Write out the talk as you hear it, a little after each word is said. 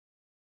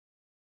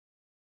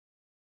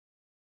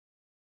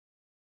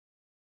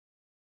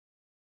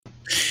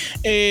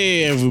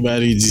Hey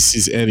everybody, this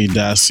is Eddy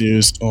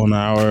Dacius on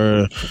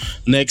our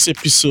next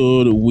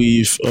episode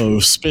with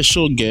a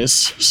special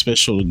guest.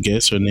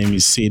 Her name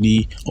is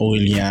Saidy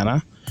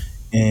Orellana,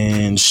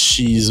 and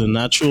she's a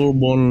natural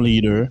born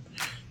leader,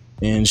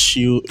 and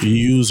she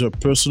used her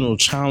personal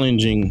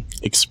challenging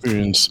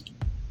experience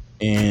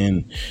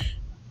and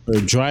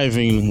her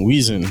driving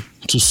reason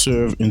to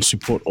serve and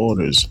support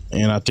others.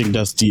 And I think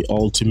that's the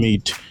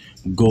ultimate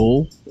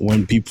goal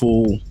when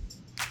people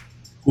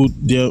put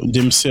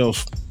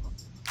themselves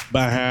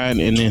behind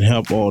and then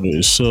help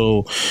others.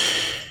 So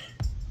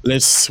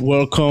let's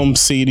welcome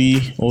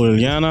Saidy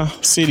Orellana.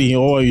 Saidy,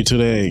 how are you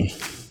today?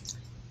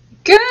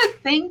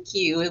 Good, thank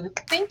you.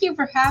 Thank you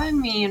for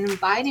having me and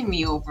inviting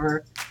me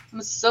over.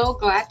 I'm so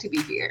glad to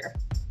be here.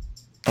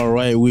 All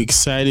right, we're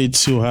excited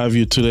to have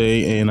you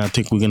today, and I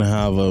think we're gonna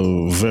have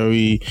a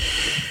very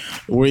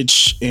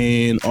rich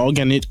and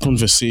organic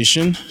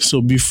conversation.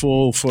 So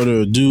before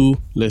further ado,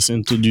 let's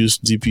introduce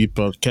DP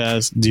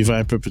Podcast,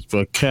 Divine Purpose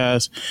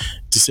Podcast.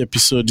 This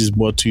episode is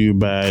brought to you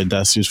by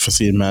Dacius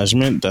Facility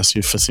Management.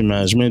 Dacius Facility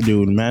Management, they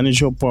will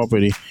manage your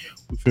property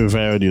with a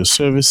variety of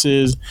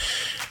services.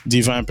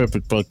 Divine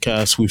Purpose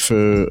Podcast with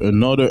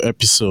another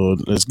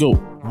episode. Let's go.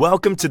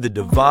 Welcome to the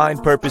Divine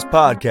Purpose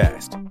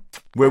Podcast,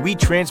 where we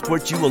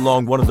transport you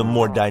along one of the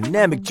more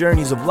dynamic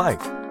journeys of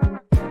life.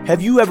 Have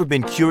you ever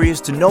been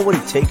curious to know what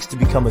it takes to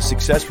become a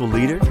successful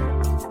leader?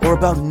 Or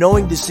about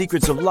knowing the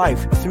secrets of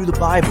life through the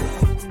Bible?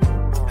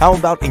 How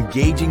about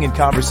engaging in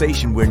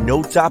conversation where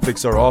no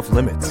topics are off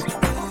limits?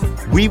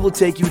 We will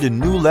take you to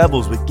new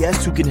levels with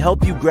guests who can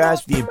help you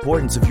grasp the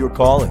importance of your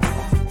calling.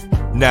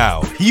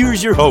 Now,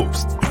 here's your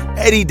host,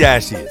 Eddy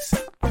Dacius,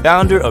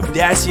 founder of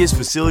Dacius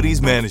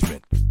Facilities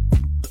Management.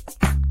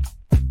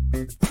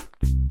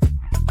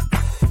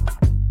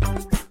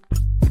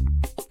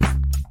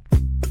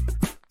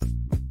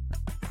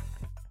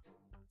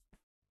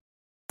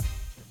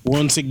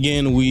 Once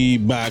again, we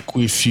back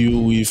with you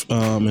with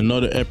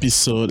another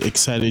episode.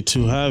 Excited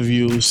to have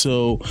you.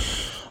 So,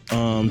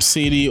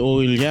 Saidy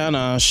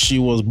Orellana, she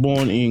was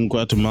born in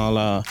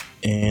Guatemala,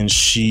 and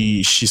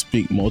she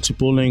speak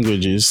multiple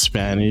languages: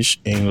 Spanish,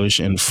 English,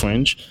 and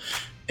French.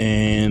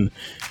 And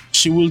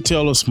she will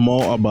tell us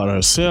more about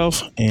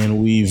herself,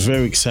 and we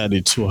very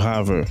excited to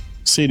have her.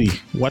 Saidy,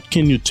 what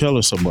can you tell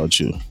us about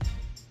you?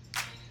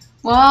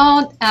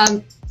 Well,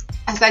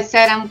 as I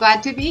said, I'm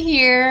glad to be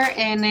here,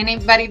 and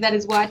anybody that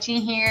is watching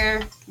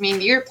here, I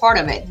mean, you're part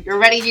of it. You're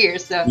already here,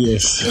 so thank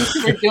Yes.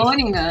 you for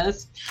joining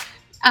us.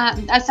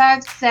 As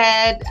I've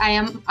said,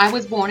 I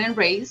was born and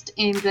raised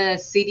in the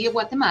city of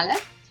Guatemala,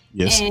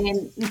 Yes.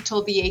 and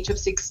until the age of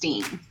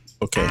 16.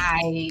 Okay.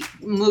 I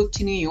moved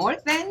to New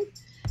York then,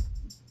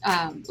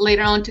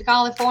 later on to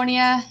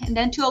California, and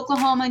then to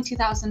Oklahoma in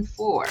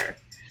 2004.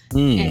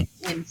 Hmm.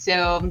 And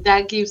so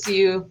that gives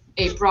you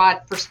a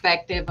broad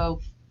perspective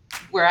of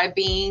where I've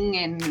been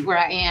and where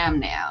I am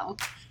now.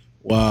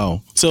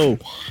 Wow. So,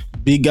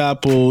 Big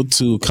Apple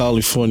to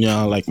California,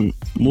 like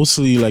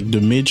mostly like the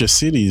major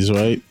cities,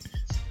 right?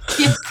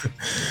 Yeah.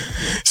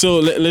 So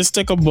let's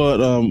talk about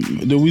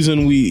the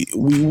reason we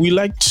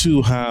like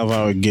to have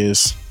our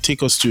guests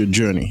take us to a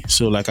journey.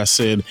 So, like I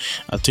said,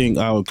 I think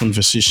our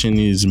conversation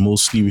is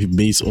mostly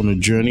based on a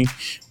journey.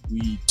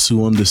 We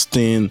to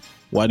understand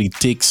what it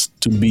takes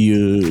to be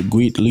a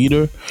great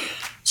leader.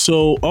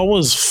 So, how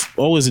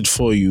was it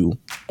for you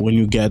when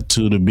you got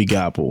to the Big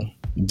Apple?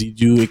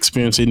 Did you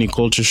experience any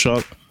culture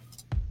shock?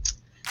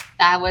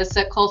 That was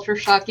a culture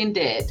shock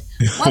indeed.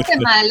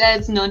 Guatemala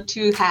is known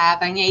to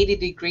have an 80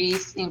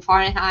 degrees in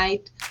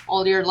Fahrenheit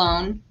all year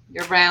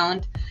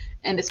round,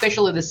 and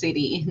especially the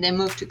city. They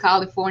moved to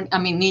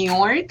New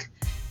York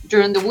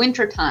during the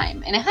winter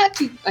time, and I had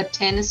to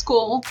attend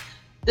school.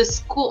 The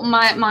school,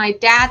 my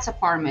dad's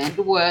apartment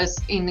was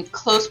in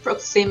close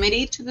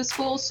proximity to the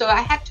school, so I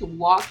had to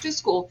walk to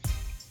school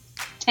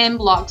 10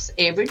 blocks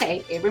every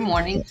day, every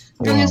morning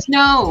during the Wow.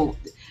 snow.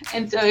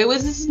 And so it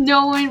was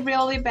snowing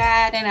really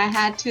bad, and I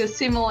had to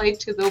assimilate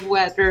to the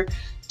weather,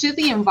 to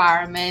the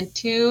environment,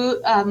 to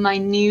my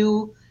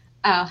new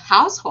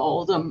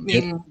household. I Yep.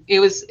 mean, it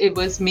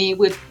was me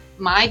with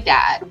my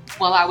dad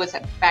while I was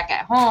back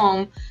at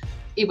home.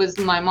 It was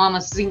my mom,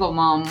 a single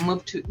mom,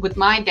 moved to with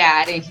my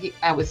dad, and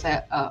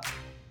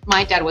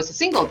my dad was a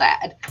single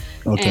dad,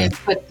 Okay. and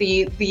but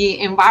the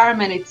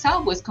environment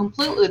itself was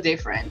completely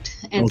different.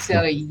 And Okay.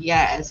 so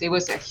yes, it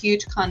was a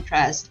huge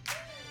contrast,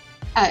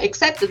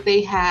 except that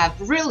they have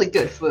really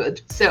good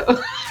food, so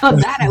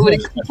that I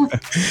would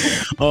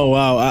Oh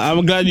wow!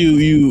 I'm glad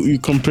you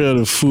compare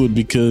the food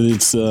because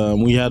it's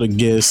we had a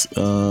guest.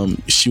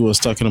 She was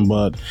talking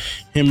about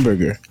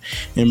hamburger.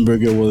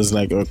 Hamburger was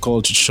like a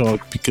culture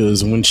shock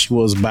because when she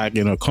was back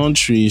in her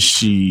country,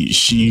 she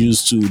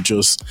used to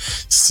just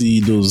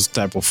see those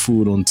type of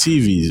food on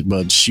TVs,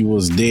 but she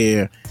was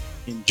there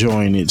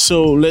enjoying it.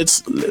 So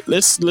let's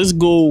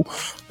go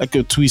like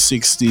a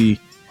 360.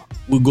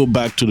 We go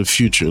back to the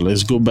future.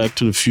 Let's go back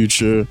to the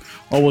future.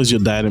 What was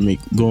your dynamic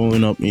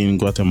growing up in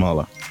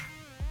Guatemala?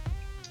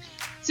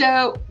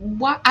 So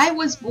I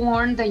was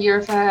born the year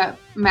of a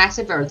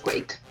massive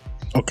earthquake.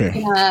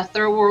 Okay. in a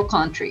third world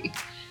country.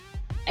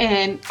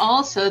 And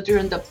also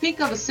during the peak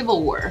of the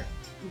Civil War,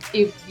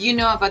 if you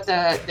know about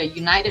the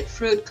United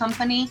Fruit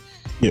Company,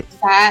 Yep.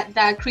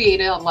 that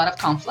created a lot of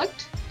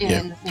conflict,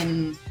 Yeah.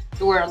 and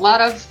there were a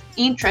lot of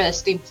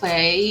interest in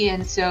play.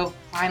 And so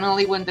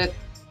finally, when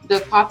the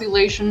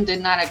population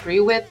did not agree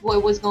with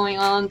what was going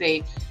on,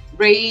 they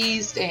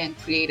raised and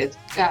created.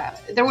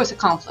 There was a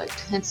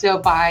conflict, and so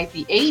by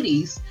the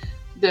 80s,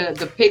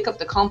 the peak of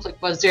the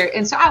conflict was there.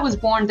 And so I was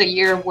born the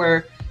year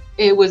where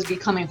it was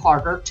becoming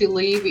harder to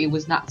leave. It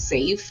was not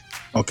safe,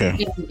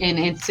 Okay.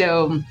 and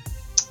so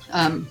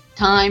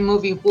time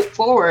moving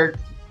forward,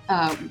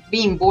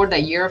 being born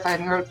that year of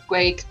an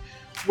earthquake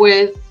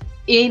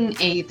within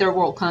a third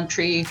world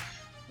country,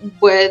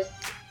 with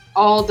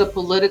all the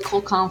political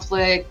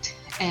conflict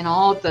and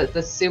all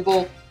the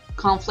civil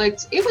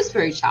conflicts, it was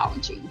very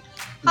challenging.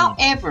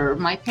 However,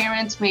 my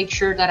parents made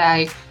sure that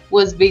I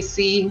was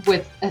busy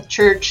with a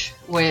church,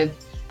 with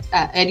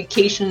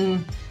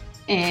education,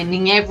 and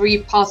in every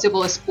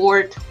possible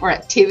sport or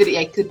activity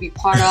I could be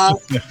part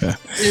of.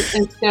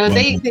 And so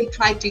they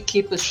tried to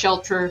keep us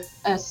sheltered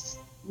as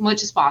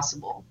much as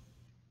possible.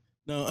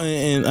 No,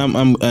 and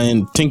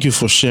and thank you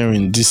for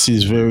sharing. This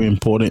is very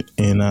important,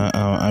 and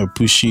I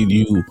appreciate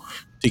you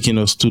taking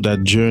us to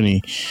that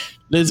journey.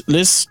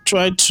 Let's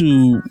try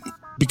to,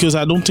 because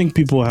I don't think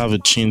people have a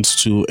chance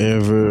to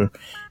ever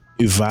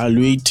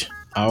evaluate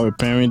our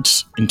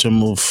parents in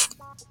terms of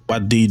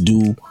what they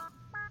do.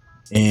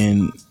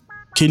 And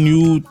can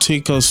you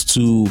take us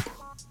to,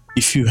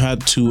 if you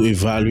had to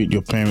evaluate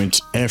your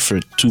parents'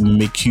 effort to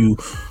make you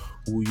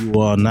who you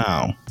are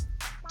now?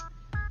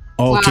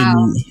 Or can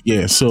Wow. you,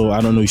 yeah, so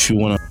I don't know if you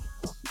want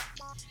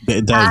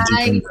to dive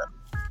deep in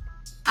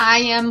I I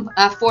am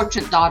a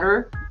fortunate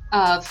daughter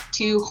of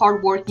two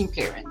hardworking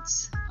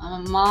parents.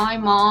 My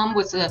mom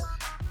was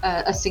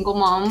a single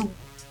mom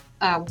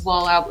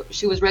while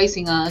she was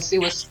raising us. It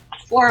was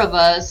four of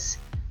us,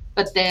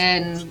 but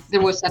then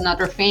there was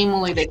another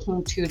family that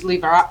came to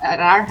live at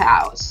our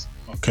house.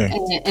 that.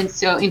 Okay. And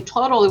so in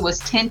total, it was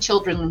 10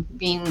 children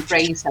being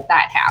raised at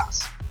that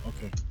house.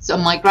 Okay. So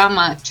my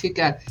grandma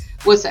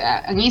was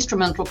an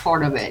instrumental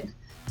part of it.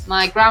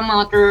 My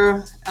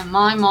grandmother,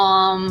 my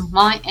mom,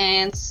 my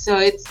aunts. So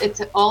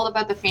it's all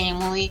about the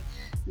family.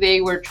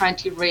 They were trying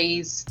to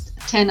raise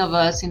 10 of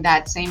us in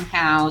that same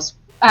house,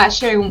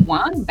 sharing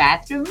one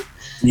bathroom.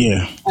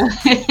 Yeah.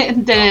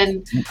 And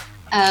then,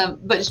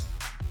 but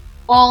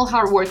all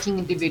hardworking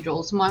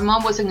individuals. My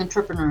mom was an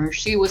entrepreneur.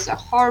 She was a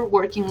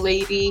hardworking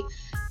lady,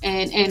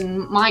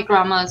 and my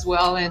grandma as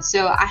well. And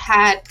so I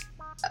had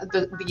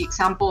the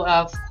example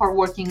of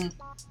hardworking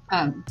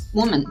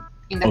woman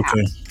in the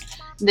Okay. house.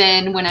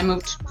 Then when I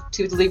moved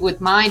to live with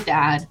my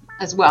dad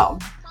as well,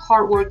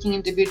 hardworking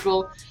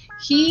individual.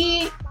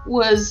 He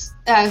was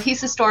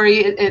his story.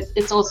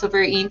 It's also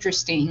very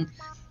interesting.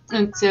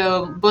 And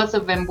so both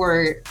of them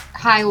were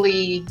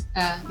highly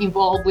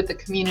involved with the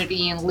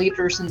community and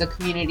leaders in the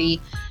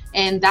community.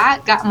 And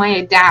that got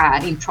my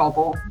dad in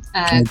trouble.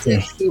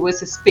 Okay. He was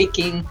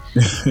speaking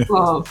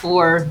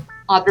for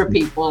other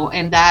people.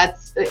 And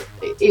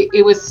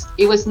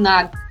it was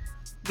not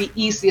the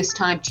easiest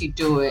time to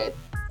do it.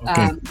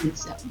 Okay.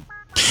 So.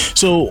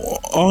 So,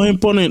 how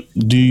important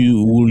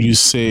will you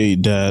say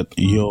that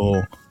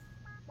your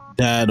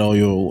dad or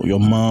your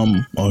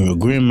mom or your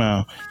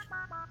grandma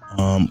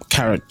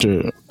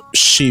character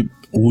shape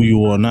who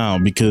you are now?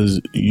 Because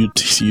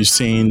you're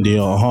saying they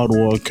are hard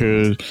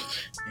workers,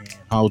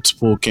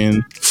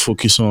 outspoken,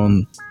 focus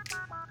on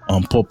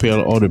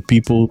propel other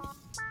people.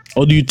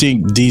 Or do you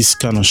think this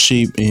kind of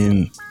shape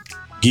and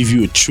give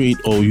you a trait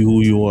or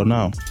who you are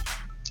now?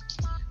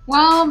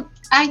 Well,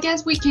 I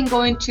guess we can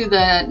go into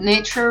the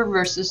nature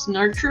versus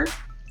nurture.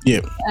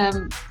 Yeah.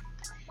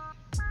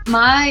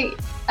 I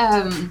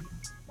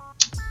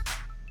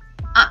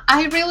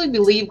really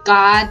believe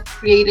God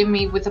created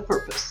me with a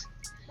purpose.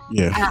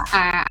 Yeah.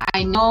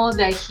 I know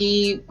that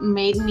He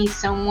made me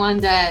someone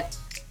that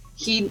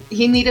He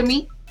needed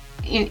me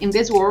in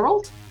this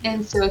world,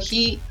 and so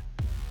He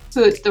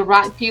put the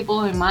right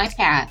people in my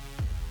path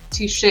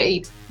to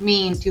shape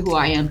me into who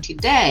I am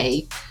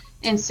today.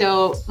 And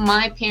so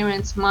my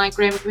parents, my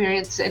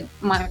grandparents, and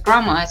my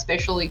grandma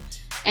especially,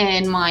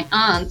 and my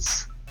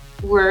aunts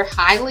were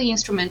highly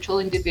instrumental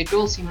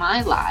individuals in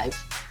my life,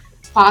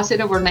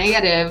 positive or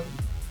negative.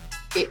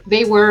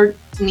 They were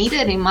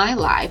needed in my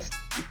life.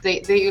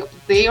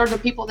 They are the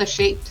people that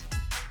shaped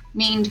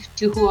me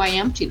into who I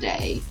am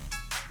today.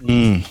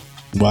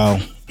 Wow.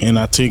 And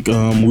I think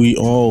we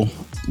all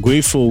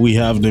grateful we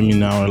have them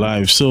in our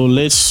lives. So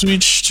let's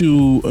switch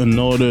to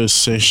another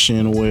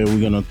session where we're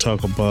gonna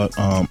talk about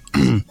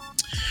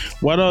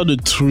what are the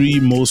three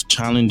most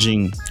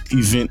challenging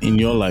events in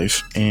your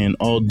life, and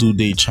how do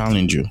they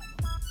challenge you?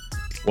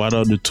 What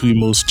are the three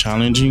most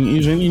challenging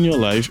events in your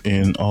life,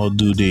 and how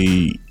do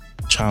they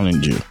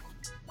challenge you?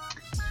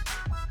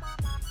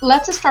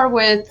 Let's start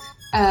with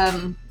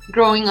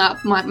growing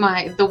up,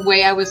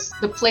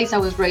 the place I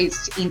was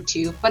raised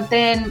into, but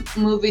then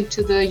moving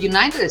to the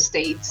United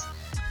States.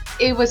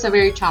 It was a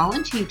very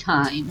challenging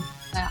time.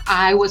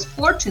 I was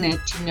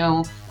fortunate to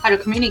know how to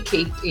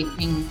communicate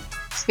in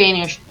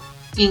Spanish,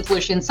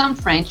 English, and some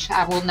French.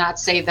 I will not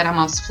say that I'm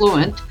as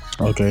fluent,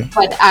 Okay.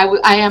 but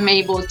I am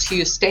able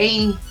to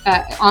stay,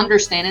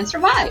 understand, and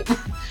survive.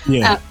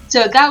 Yeah.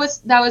 So that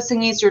was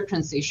an easier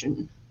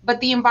transition. But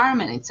the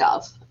environment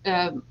itself,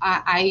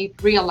 I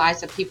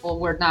realized that people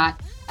were not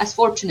as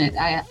fortunate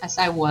as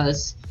I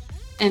was,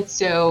 and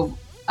so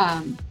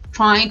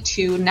trying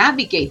to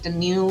navigate the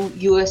new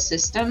U.S.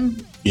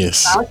 system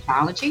Yes. was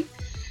challenging.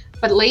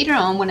 But later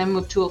on, when I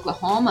moved to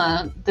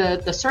Oklahoma,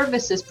 the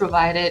services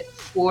provided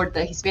for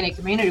the Hispanic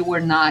community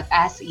were not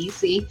as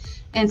easy.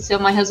 And so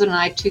my husband and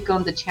I took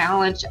on the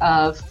challenge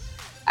of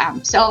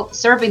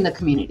serving the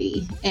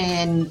community.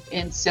 And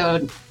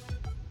so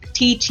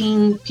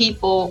teaching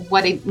people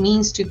what it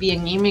means to be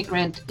an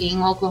immigrant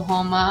in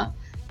Oklahoma,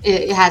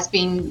 it has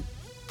been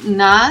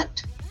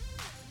not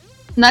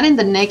in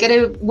the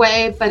negative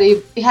way, but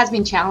it has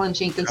been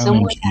challenging because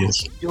someone has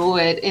Yes. to do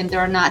it, and there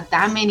are not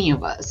that many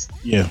of us.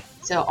 Yeah.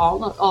 So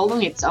all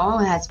on its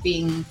own has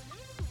been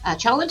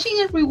challenging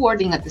and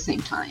rewarding at the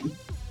same time.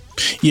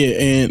 Yeah,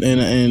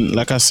 and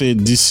like I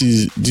said,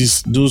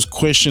 those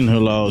questions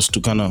allow us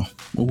to kind of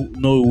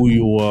know who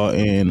you are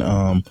and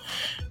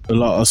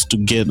allow us to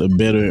get a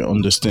better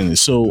understanding.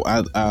 So,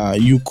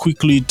 you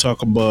quickly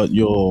talk about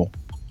your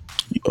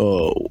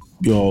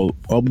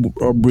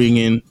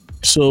upbringing.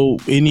 So,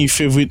 any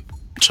favorite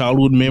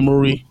childhood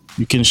memory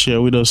you can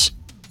share with us?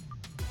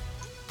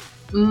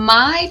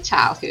 My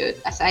childhood,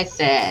 as I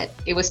said,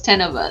 it was 10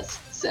 of us,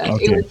 so it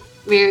Okay. was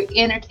very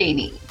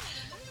entertaining.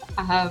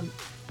 Um,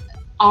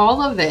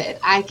 all of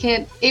it,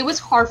 it was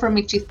hard for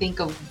me to think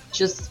of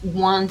just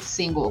one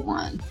single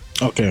one.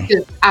 Okay.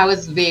 Because I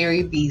was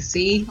very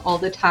busy all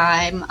the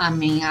time. I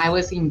mean, I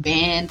was in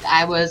band,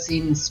 I was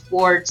in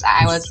sports,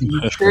 I was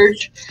in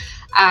church.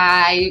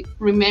 I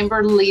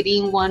remember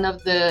leading one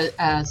of the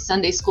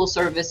Sunday school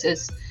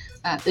services,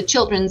 the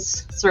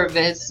children's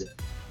service,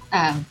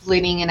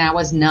 leading, and I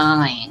was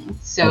 9.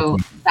 So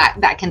Okay.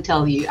 that can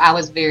tell you I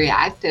was very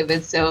active,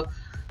 and so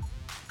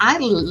I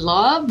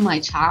love my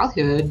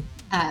childhood.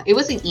 It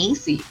wasn't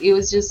easy; it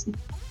was just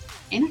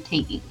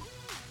entertaining.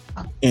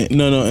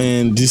 No,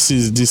 and this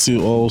is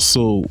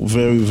also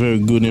very very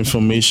good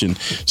information.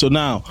 So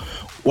now,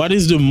 what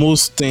is the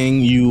most thing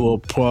you are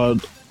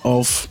proud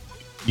of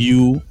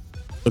you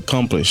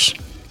accomplish?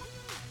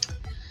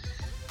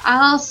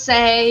 I'll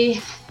say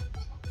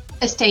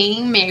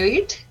staying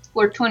married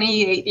for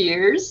 28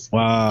 years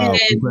Wow!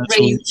 and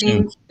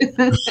raising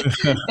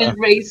Congratulations. and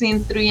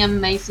raising 3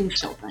 amazing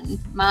children.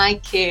 My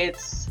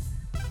kids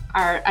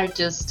are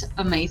just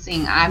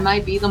amazing. I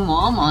might be the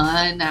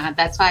mama, and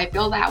that's why I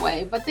feel that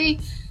way. But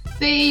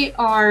they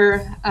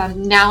are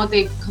now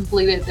they've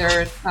completed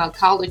their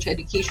college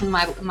education.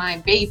 My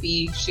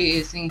baby,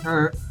 she's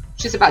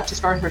about to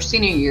start her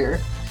senior year,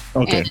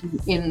 Okay.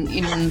 and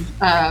in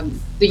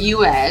the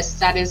U.S.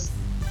 that is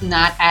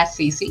not as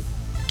easy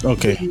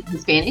Okay. being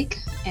Hispanic,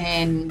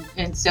 and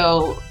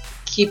so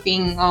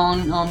keeping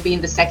on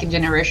being the second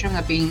generation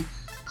of being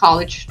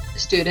college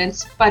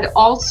students, but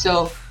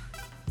also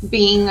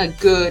being a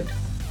good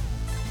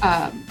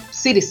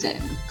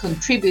citizen,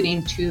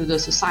 contributing to the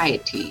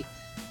society.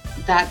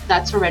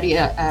 That's already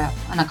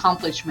an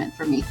accomplishment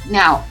for me.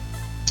 Now,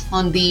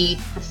 on the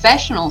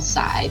professional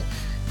side,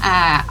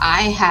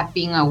 I have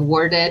been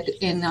awarded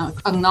and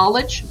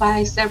acknowledged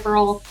by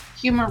several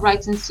human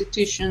rights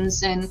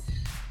institutions, and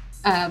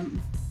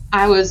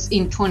I was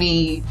in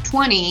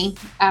 2020.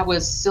 I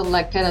was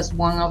selected as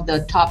one of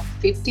the top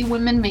 50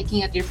 women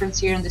making a difference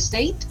here in the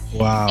state.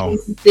 Wow.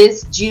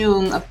 This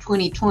June of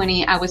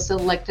 2020, I was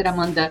selected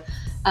among the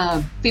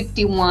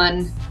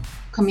 51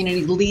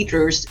 community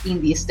leaders in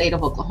the state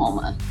of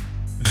Oklahoma.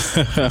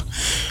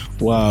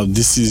 Wow,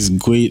 this is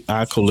great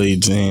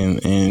accolades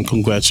and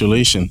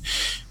congratulations.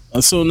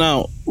 So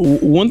now,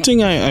 one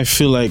thing I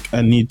feel like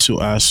I need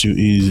to ask you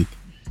is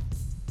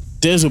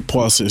there's a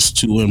process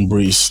to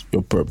embrace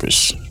your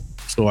purpose.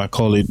 So I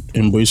call it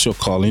embrace your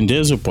calling.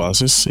 There's a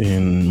process,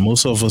 and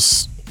most of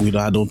us,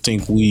 I don't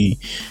think we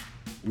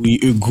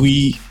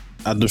agree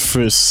at the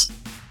first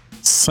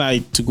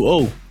sight to go.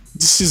 Oh,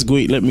 this is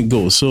great. Let me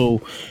go.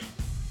 So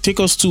take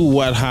us to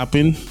what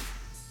happened,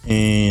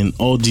 and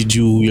how did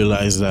you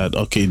realize that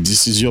okay,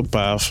 this is your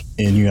path,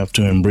 and you have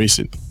to embrace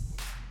it?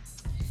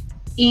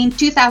 In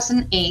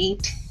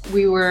 2008,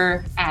 we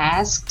were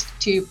asked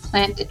to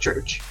plant a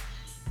church.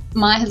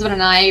 My husband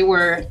and I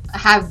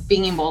have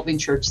been involved in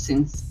church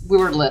since we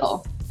were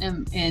little,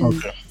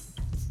 Okay.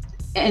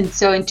 and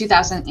so in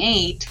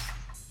 2008,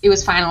 it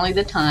was finally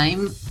the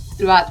time.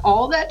 Throughout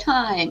all that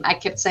time, I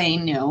kept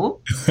saying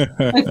no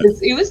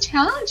because it was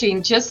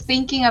challenging. Just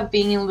thinking of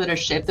being in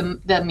leadership,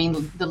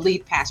 the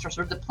lead pastors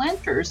or the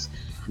planters,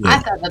 I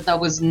Yeah. thought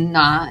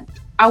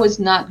I was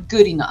not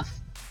good enough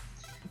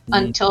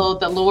until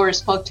the Lord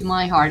spoke to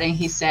my heart and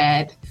He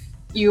said,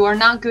 "You are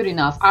not good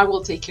enough. I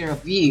will take care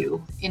of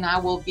you, and I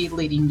will be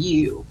leading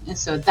you. And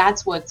so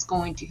that's what's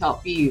going to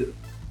help you."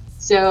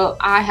 So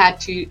I had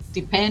to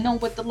depend on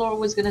what the Lord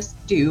was going to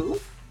do.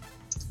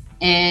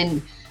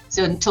 And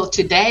So until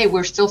today,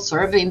 we're still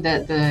serving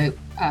the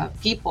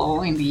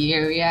people in the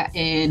area.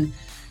 And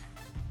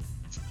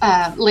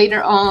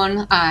later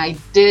on, I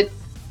did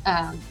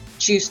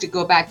choose to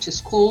go back to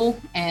school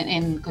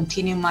and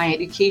continue my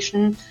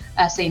education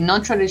as a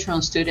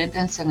non-traditional student,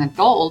 as an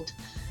adult,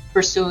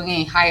 pursuing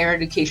a higher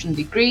education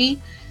degree.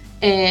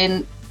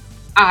 And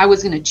I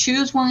was going to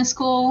choose one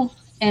school,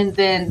 and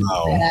then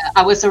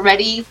I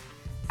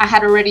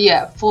had already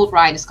a full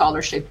ride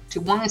scholarship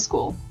to one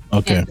school,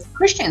 a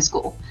Christian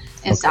school.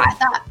 And so I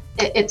thought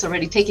it's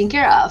already taken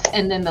care of.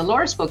 And then the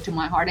Lord spoke to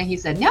my heart, and he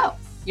said, no,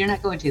 you're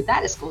not going to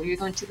that school. You're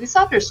going to this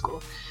other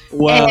school.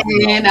 Wow.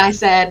 And I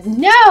said,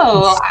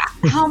 no,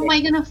 how am I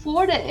going to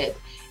afford it?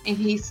 And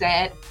he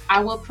said, I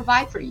will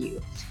provide for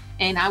you.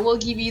 And I will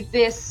give you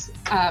this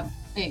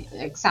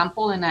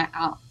example, and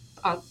I'll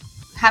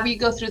have you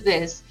go through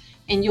this,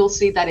 and you'll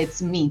see that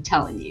it's me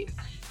telling you.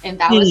 And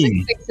that was at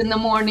 6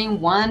 a.m.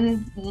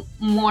 One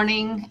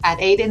morning at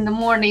 8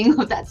 a.m.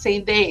 of that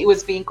same day, it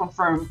was being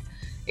confirmed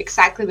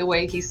exactly the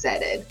way he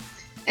said it.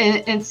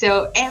 And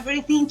so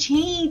everything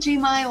changed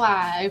in my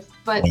life,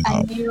 but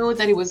I knew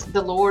that it was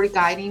the Lord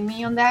guiding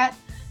me on that.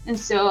 And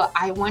so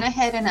I went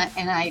ahead and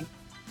I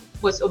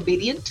was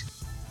obedient.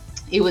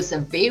 It was a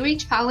very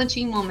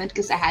challenging moment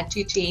because I had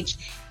to change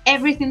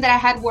everything that I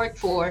had worked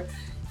for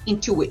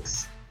in 2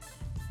 weeks.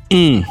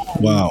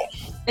 Wow.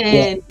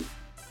 And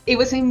it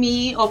wasn't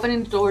me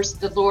opening doors.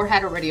 The Lord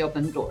had already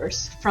opened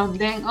doors. From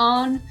then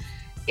on,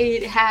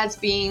 it has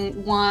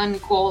been one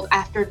goal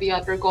after the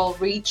other goal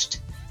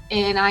reached.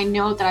 And I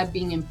know that I've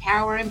been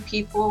empowering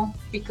people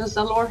because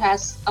the Lord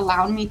has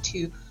allowed me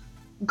to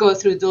go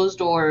through those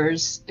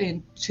doors.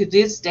 And to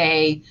this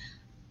day,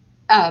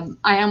 I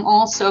am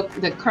also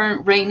the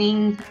current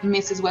reigning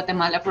Mrs.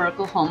 Guatemala for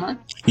Oklahoma.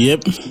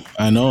 Yep,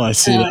 I know. I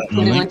see that.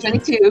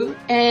 21-22.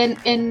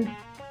 And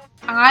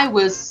I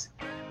was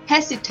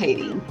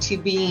hesitating to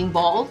be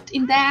involved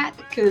in that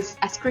because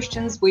as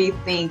Christians, we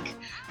think,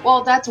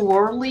 well, that's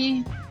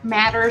worldly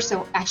matter,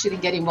 so I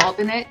shouldn't get involved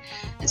in it.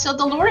 And so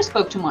the Lord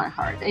spoke to my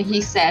heart, and he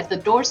said, the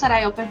doors that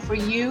I opened for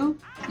you,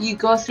 you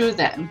go through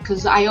them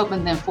because I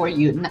opened them for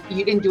you.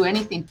 You didn't do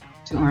anything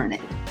to earn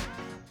it.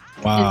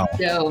 Wow. And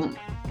so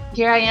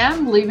here I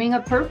am living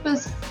a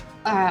purpose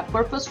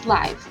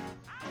life.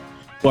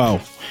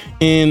 Wow.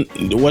 And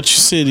what you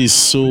said is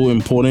so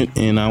important,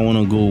 and I want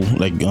to go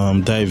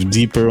dive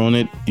deeper on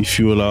it, if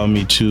you allow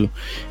me to.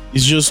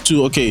 It's just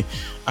to,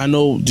 I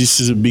know this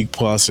is a big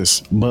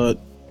process, but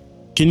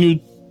can you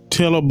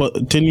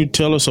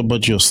tell us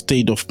about your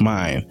state of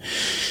mind?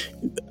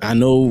 I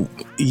know,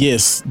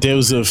 yes,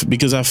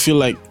 because I feel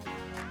like,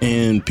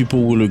 and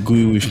people will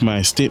agree with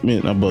my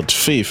statement about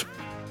faith.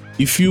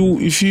 If you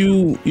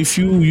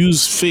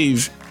use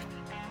faith,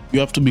 you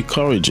have to be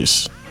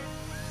courageous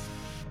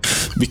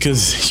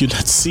because you're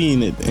not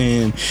seeing it,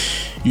 and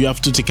you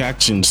have to take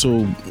action.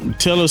 So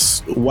tell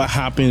us what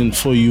happened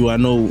for you. I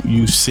know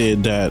you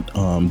said that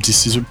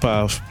this is a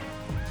path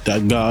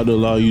that God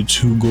allowed you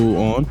to go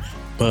on,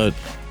 but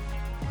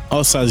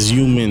us as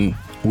human,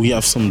 we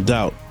have some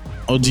doubt.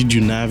 How did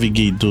you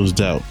navigate those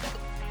doubts?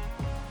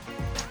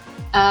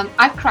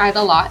 I've cried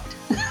a lot.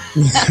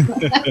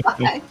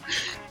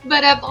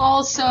 But I've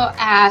also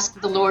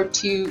asked the Lord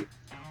to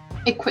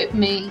equip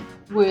me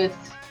with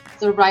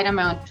the right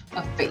amount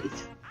of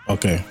faith.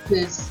 Okay.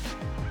 Because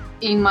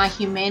in my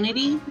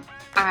humanity,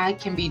 I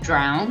can be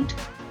drowned.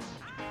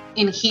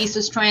 In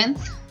His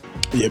strength,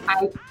 yep.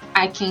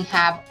 I can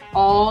have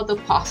all the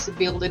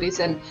possibilities,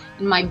 and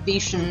my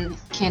vision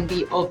can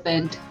be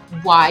opened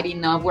wide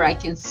enough where I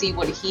can see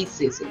what He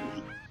sees in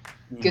me.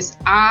 Because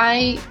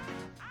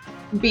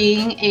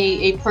being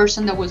a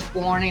person that was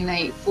born in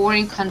a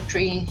foreign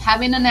country,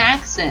 having an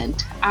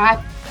accent,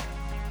 I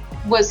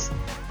was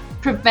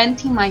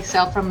preventing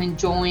myself from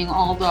enjoying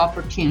all the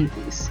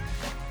opportunities.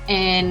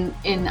 And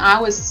I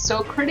was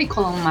so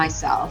critical of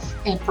myself,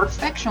 and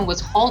perfection was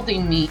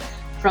holding me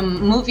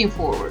from moving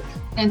forward.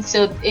 And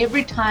so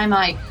every time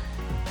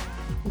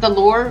the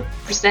Lord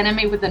presented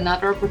me with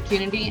another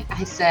opportunity,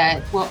 I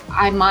said, well,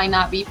 I might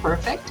not be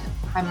perfect.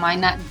 I might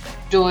not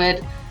do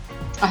it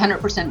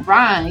 100%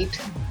 right,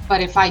 but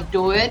if I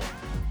do it,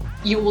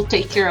 you will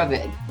take care of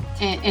it.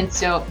 And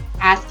so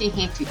asking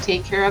Him to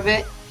take care of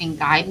it and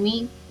guide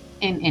me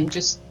and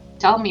just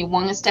tell me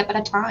one step at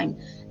a time,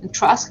 and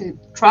trust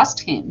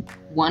Him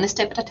one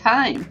step at a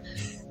time,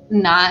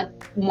 not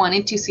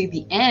wanting to see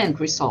the end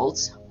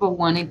results, but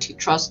wanting to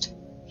trust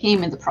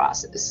Him in the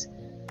process.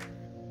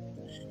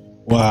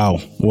 Wow.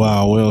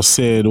 Well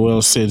said.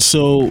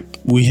 So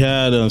we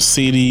had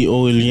Saidy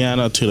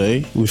Orellana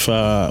today with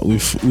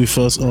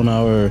us on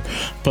our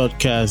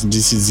podcast.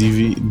 This is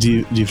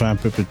Divine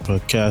Purpose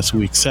Podcast.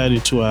 We're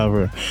excited to have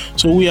her.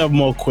 So we have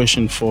more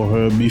questions for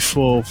her.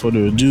 Before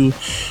further ado,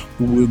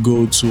 we will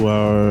go to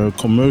our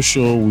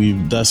commercial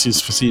with Dacius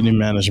Facility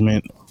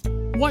Management.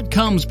 What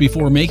comes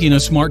before making a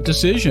smart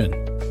decision?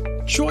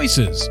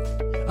 Choices.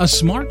 A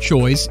smart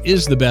choice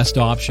is the best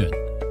option,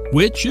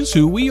 which is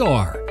who we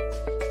are.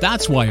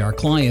 That's why our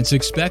clients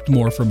expect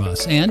more from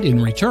us and,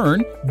 in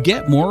return,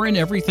 get more in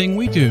everything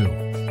we do.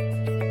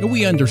 And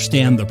we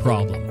understand the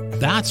problem.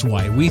 That's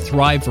why we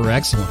thrive for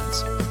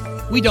excellence.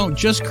 We don't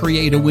just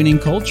create a winning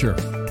culture.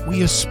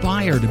 We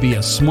aspire to be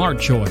a smart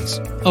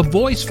choice, a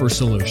voice for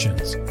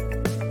solutions.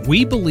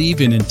 We believe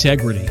in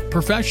integrity,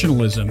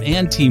 professionalism,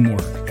 and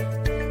teamwork.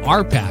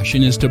 Our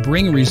passion is to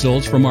bring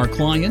results from our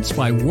clients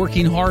by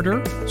working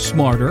harder,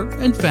 smarter,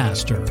 and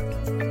faster.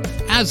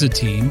 As a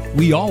team,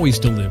 we always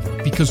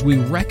deliver because we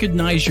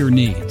recognize your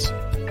needs.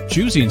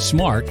 Choosing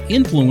smart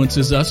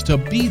influences us to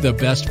be the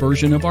best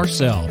version of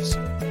ourselves.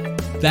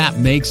 That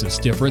makes us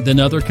different than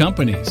other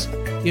companies.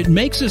 It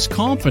makes us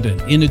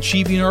confident in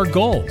achieving our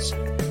goals.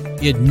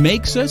 It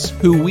makes us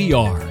who we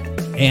are.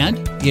 And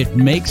it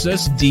makes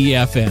us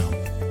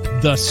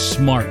DFM, the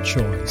smart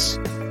choice.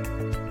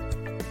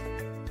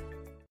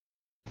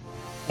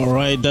 All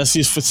right, that's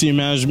it for team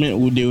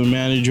management. They will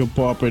manage your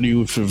property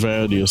with a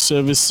variety of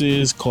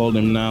services. Call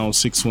them now,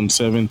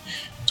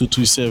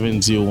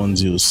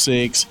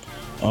 617-227-0106.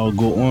 Or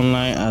go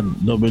online at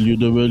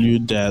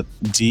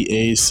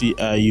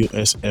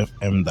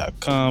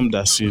www.daciusfm.com.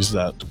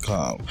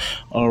 Dacius.com.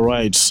 All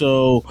right,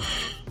 so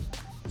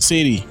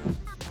Saidy,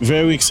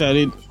 very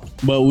excited,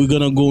 but we're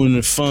gonna go on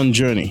a fun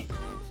journey.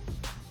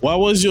 What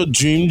was your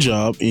dream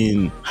job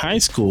in high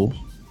school,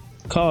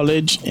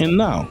 college, and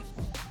now?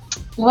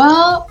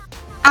 Well,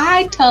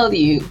 I tell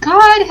you,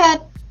 God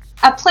had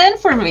a plan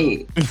for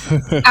me.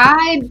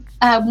 I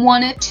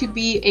wanted to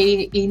be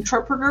an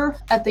interpreter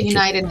at the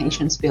United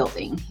Nations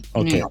building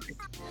in New York.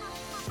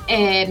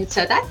 And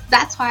so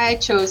that's why I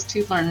chose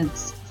to learn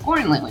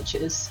foreign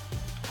languages.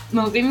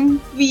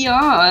 Moving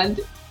beyond,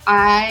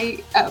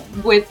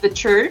 with the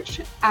church,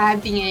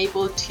 I've been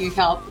able to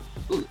help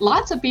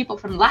lots of people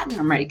from Latin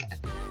America.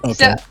 Okay.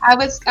 So I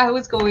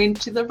was going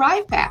to the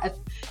right path.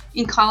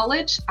 In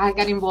college, I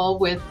got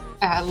involved with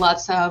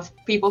lots of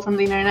people from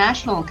the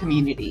international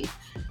community.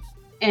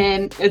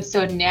 And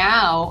so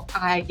now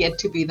I get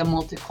to be the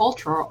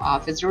multicultural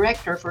office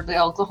director for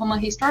the Oklahoma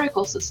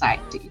Historical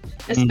Society,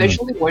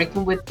 especially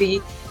working with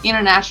the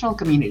international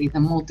community, the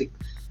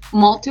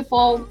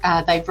multiple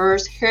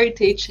diverse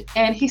heritage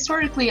and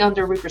historically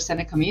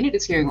underrepresented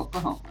communities here in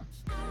Oklahoma.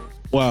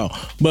 Wow.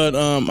 But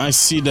I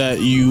see that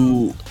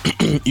you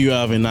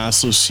have an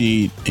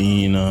associate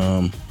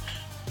in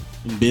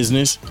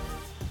business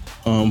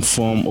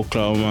from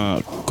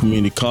Oklahoma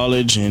Community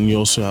College, and you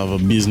also have a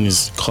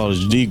business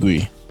college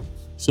degree.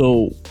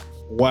 So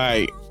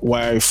why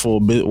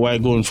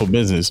going for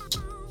business?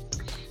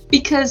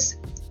 Because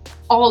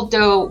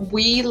although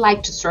we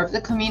like to serve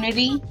the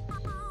community,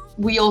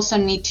 we also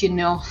need to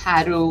know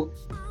how to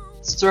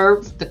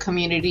serve the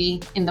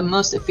community in the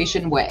most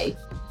efficient way.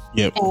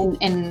 Yep.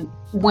 And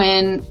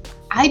when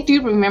I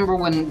do remember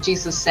when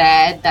Jesus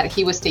said that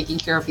he was taking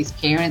care of his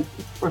parents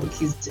or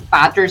his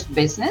father's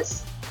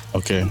business.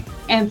 Okay.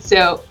 And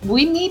so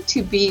we need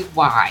to be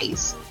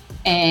wise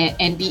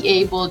and be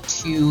able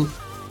to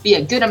be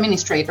a good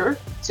administrator.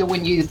 So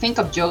when you think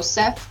of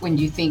Joseph, when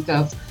you think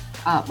of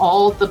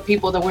all the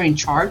people that were in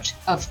charge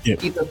of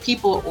either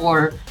people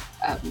or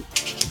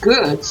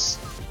goods,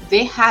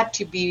 they had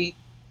to be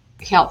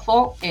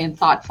helpful and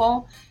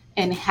thoughtful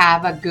and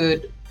have a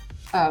good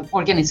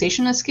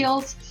organizational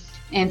skills.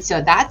 And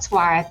so that's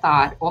why I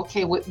thought,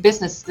 okay, what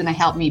business is going to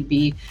help me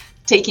be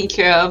taking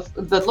care of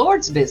the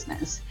Lord's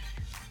business?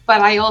 But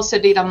I also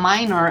did a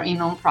minor in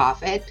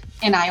nonprofit,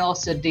 and I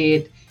also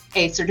did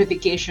a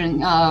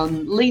certification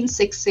Lean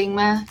Six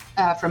Sigma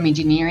from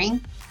engineering.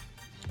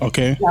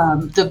 Okay.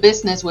 The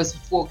business was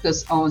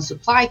focused on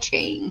supply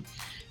chain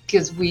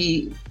because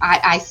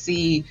I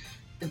see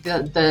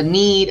the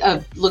need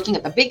of looking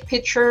at the big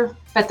picture,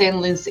 but then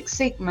Lean Six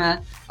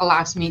Sigma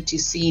allows me to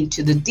see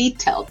into the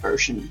detailed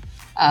version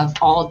of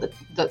all the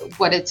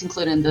what it's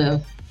included in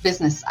the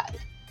business side.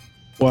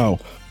 Wow.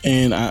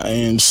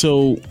 And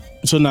so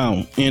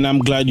now, and I'm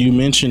glad you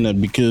mentioned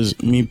that,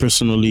 because me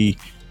personally,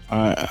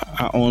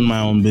 I own my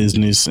own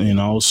business,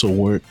 and I also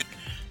work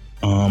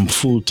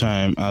full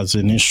time as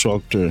an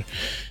instructor,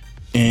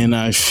 and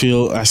I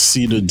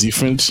see the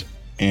difference,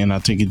 and I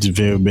think it's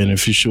very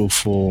beneficial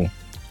for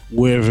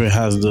whoever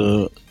has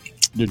the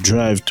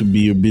drive to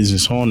be a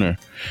business owner.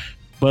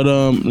 But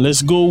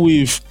let's go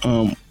with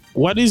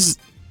what is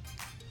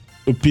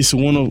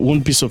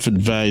one piece of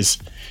advice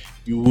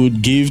you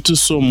would give to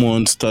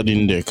someone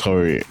starting their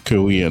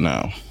career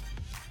now?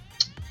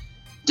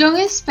 Don't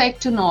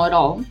expect to know it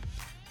all.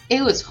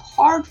 It was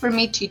hard for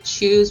me to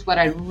choose what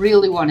I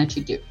really wanted to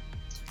do.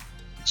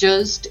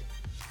 Just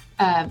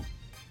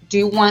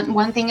do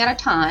one thing at a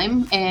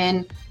time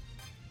and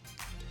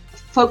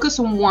focus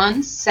on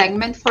one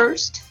segment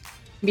first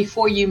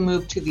before you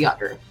move to the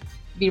other.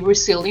 Be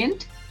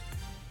resilient.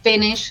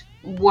 Finish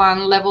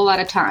one level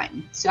at a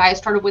time. So I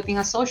started with an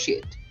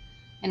associate,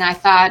 and I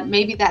thought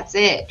maybe that's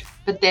it.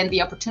 But then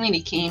the opportunity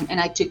came,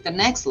 and I took the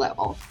next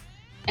level.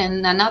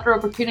 And another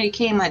opportunity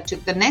came, I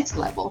took the next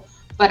level.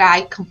 But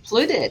I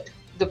completed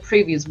the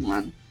previous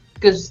one,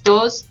 because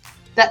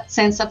that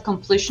sense of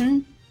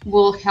completion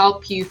will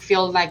help you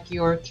feel like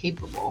you're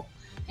capable.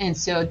 And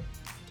so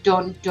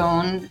don't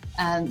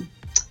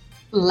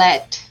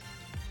let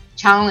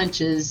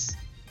challenges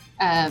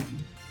um,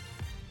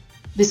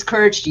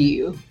 discourage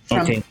you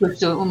from Okay.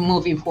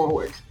 moving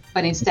forward,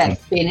 but instead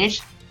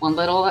finish one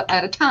little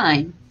at a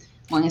time,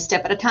 one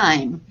step at a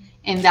time,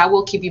 and that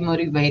will keep you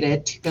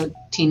motivated to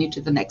continue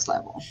to the next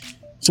level.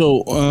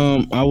 So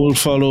I will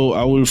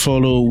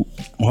follow.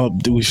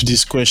 Up with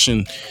this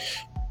question.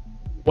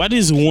 What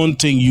is one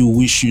thing you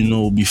wish you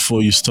know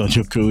before you start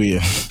your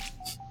career?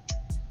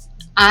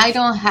 I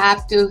don't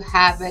have to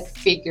have it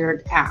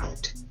figured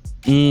out.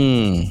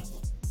 Mm.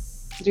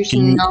 There's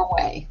Can you no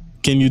way.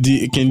 can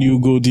you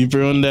go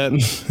deeper on that?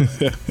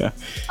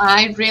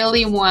 I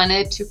really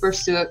wanted to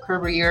pursue a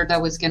career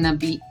that was going to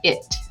be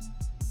it.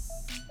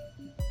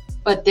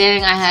 But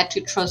then I had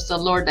to trust the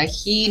Lord that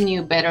He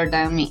knew better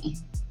than me.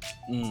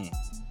 Mm.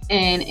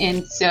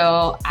 And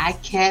so I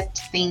kept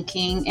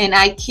thinking, and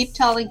I keep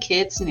telling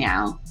kids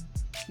now,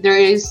 there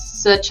is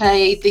such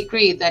a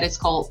degree that is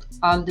called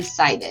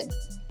undecided,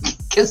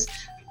 because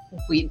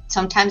we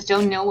sometimes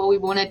don't know what we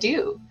want to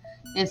do.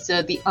 And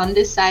so the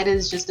undecided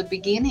is just the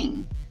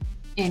beginning,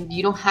 and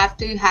you don't have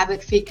to have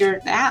it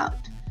figured out.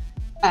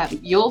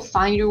 You'll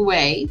find your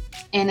way,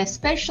 and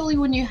especially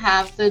when you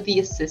have the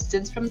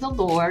assistance from the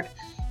Lord,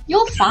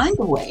 you'll find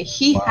a way.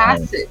 He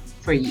has it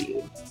for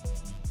you.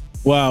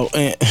 Wow,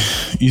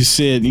 you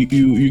said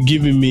you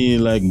giving me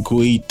like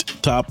great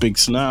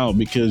topics now,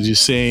 because you're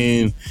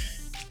saying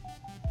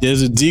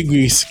there's a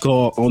degree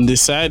called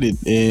undecided,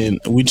 and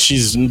which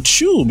is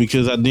true,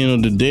 because at the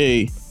end of the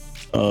day,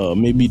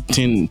 maybe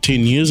 10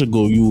 years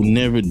ago, you would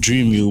never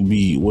dream you'll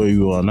be where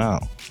you are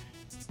now,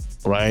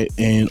 right?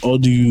 And how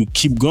do you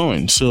keep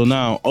going? So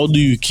now, how do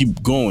you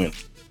keep going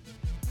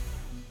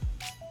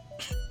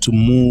to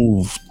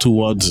move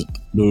towards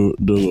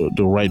the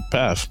right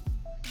path?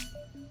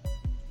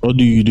 How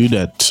do you do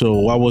that? So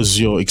what was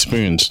your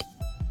experience?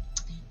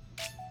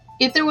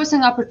 If there was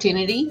an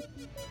opportunity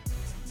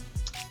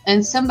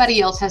and somebody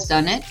else has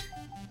done it,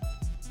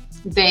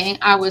 then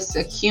I was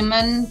a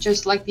human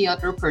just like the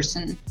other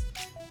person,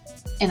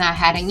 and I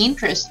had an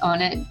interest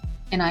on it,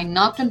 and I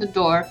knocked on the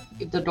door.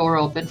 If the door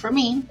opened for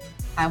me,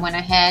 I went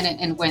ahead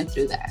and went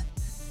through that.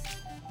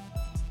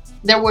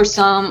 There were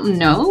some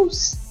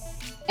no's,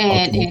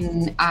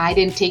 and I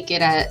didn't take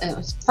it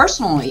as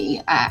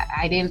personally.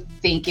 I didn't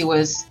think it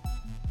was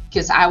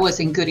because I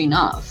wasn't good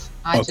enough.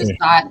 I just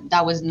thought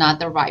that was not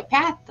the right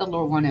path the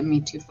Lord wanted me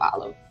to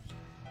follow.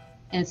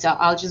 And so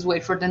I'll just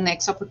wait for the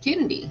next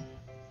opportunity.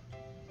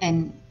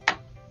 And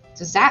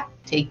just that,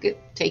 take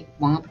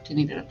one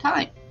opportunity at a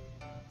time.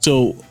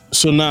 So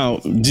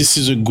now this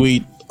is a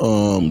great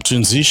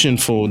transition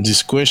for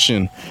this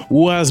question.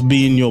 Who has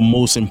been your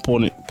most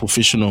important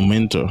professional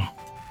mentor?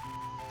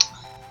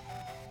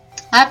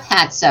 I've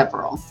had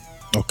several.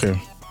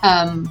 Okay.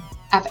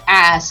 I've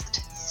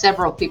asked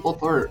several people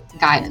for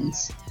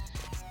guidance.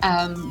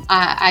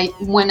 I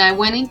when I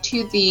went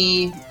into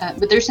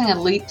but there's an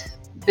elite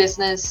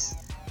business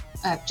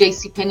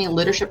JCPenney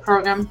leadership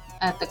program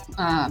at the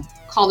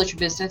College of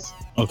Business.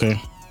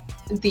 Okay.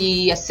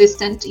 The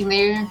assistant in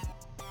there,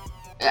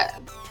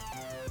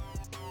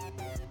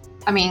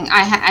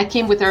 I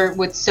came with her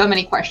with so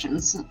many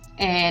questions,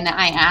 and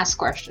I asked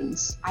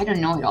questions. I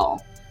don't know it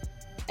all,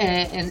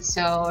 and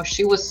so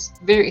she was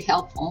very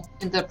helpful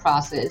in the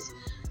process.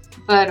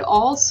 But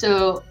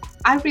also,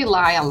 I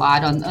rely a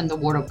lot on the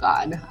Word of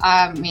God.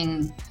 I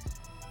mean,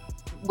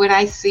 when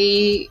I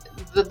see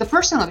the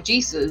person of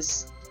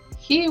Jesus,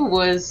 He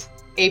was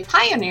a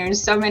pioneer in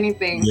so many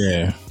things.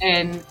 Yeah.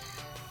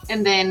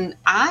 And then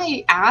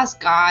I asked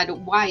God,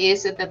 why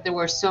is it that there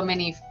were so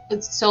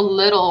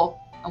little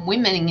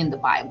women in the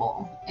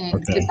Bible? And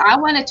because I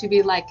wanted to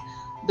be like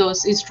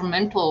those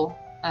instrumental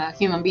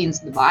human beings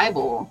in the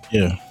Bible.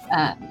 Yeah.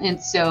 And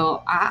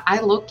so I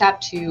looked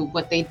up to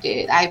what they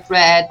did. I've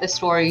read the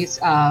stories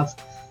of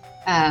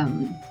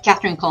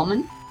Catherine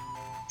Coleman.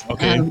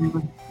 Okay.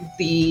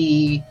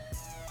 The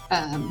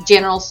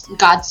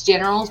God's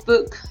Generals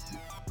book.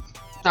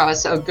 That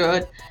was so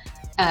good.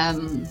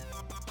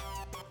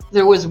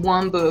 There was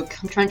one book,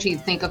 I'm trying to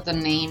think of the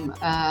name,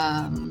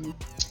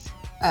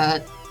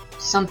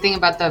 something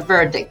about the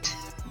verdict,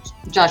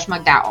 Josh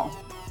McDowell.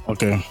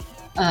 Okay.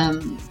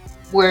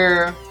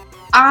 Where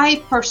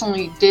I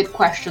personally did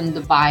question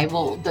the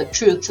Bible, the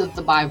truths of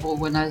the Bible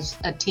when I was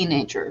a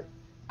teenager.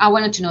 I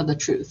wanted to know the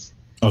truth.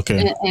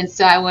 Okay. And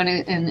so I went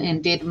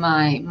and did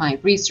my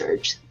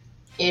research.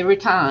 Every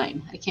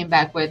time I came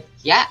back with,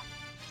 yeah,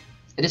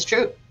 it is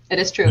true. It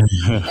is true.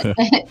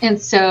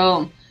 And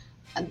so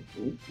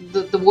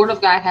the Word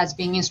of God has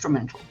been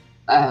instrumental.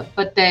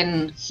 But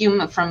then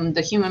from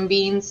the human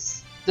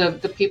beings,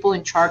 the people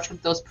in charge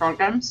of those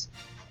programs,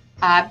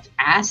 I've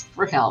asked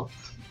for help.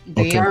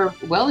 They are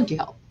willing to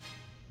help.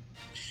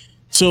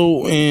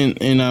 So,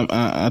 and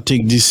I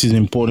think this is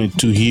important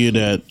to hear,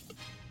 that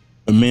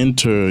a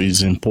mentor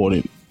is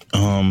important.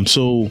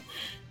 So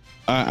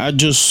I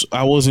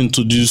was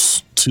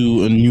introduced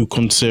to a new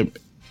concept,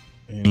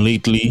 and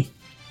lately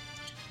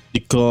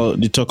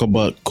they talk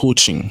about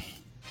coaching.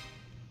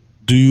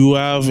 Do you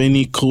have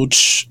any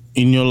coach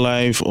in your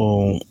life,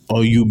 or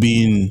are you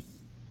being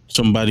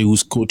somebody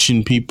who's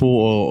coaching people,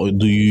 or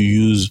do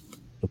you use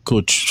a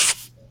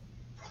coach?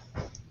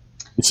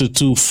 It's a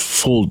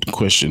twofold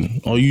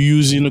question. Are you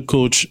using a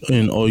coach,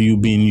 and are you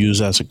being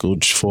used as a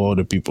coach for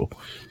other people?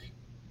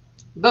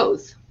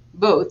 Both.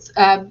 Both.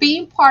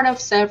 Being part of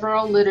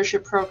several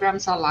leadership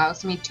programs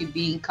allows me to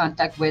be in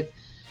contact with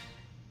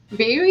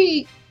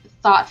very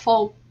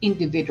thoughtful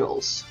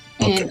individuals.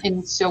 Okay.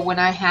 And so when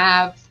I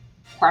have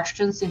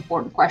questions,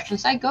 important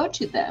questions, I go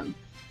to them.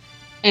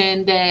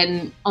 And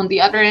then on the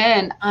other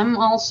end, I'm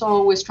also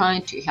always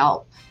trying to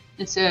help.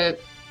 And so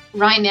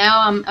right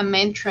now I'm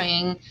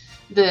mentoring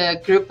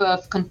the group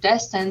of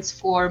contestants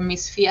for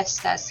Miss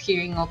Fiestas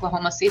here in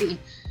Oklahoma City.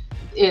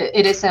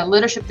 It is a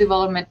leadership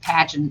development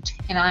pageant,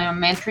 and I am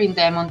mentoring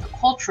them on the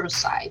cultural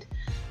side.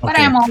 But I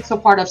Okay. am also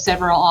part of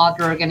several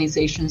other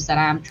organizations that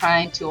I'm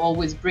trying to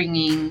always bring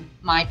in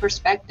my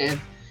perspective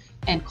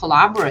and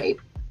collaborate,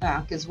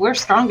 because we're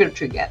stronger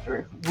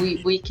together.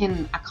 We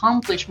can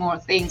accomplish more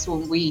things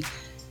when we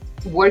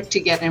work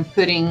together and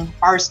putting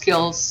our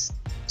skills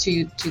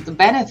to the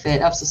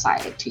benefit of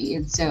society.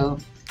 And so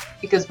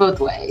it goes both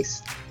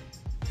ways.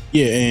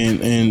 Yeah,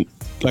 and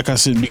like I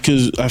said,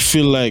 because I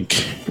feel like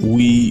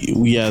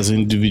we as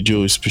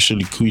individuals,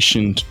 especially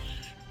Christians,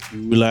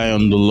 we rely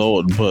on the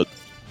Lord, but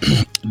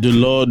the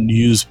Lord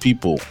use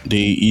people.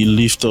 He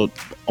lift up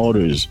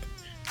others,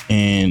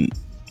 and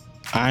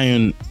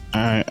iron,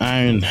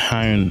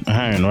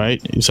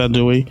 right? Is that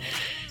the way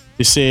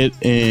they said?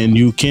 And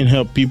you can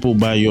help people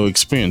by your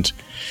experience.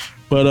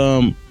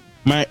 But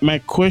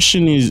my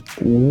question is,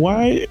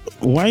 why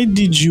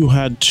did you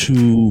had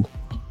to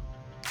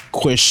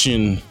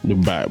question the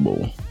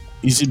Bible?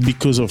 Is it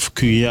because of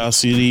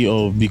curiosity,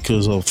 or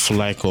because of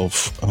lack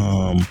of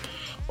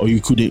or you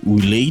couldn't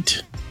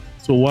relate?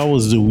 So what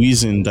was the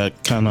reason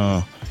that kind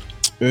of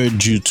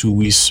urged you to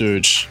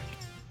research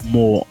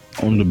more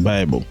on the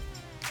Bible?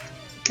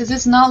 Because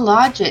it's not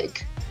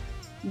logic.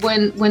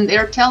 When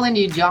they're telling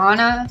you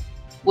Jonah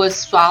was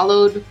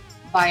swallowed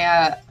by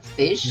a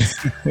fish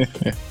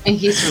and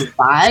he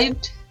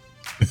survived,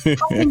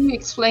 how can you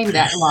explain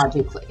that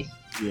logically?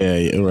 Yeah,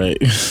 you're right.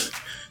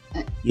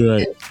 You're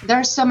right. There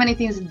are so many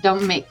things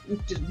that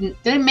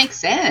didn't make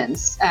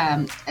sense.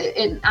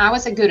 And I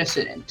was a good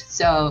student,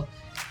 so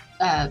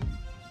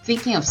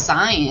thinking of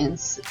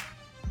science,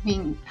 I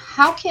mean,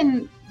 how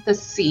can the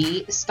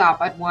sea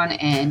stop at one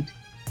end?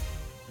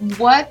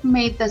 What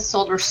made the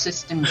solar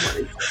system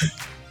work?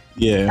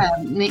 Yeah.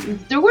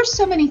 There were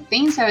so many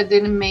things that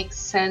didn't make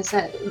sense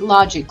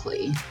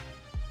logically,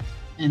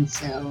 and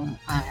so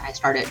I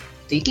started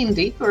digging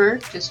deeper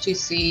just to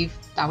see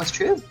if that was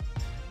true.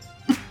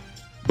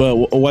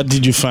 But what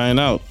did you find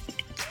out?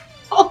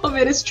 All of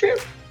it is true.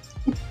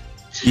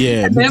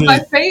 Yeah. And then by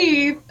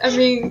faith, I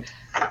mean,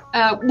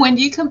 when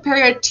you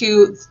compare it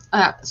to,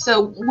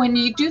 so when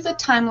you do the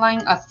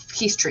timeline of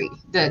history,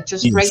 the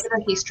just Yes. regular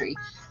history,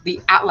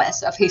 the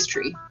atlas of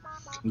history,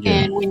 Yeah.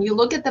 and when you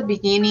look at the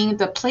beginning,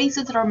 the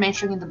places that are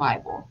mentioned in the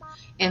Bible,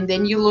 and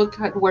then you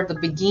look at where the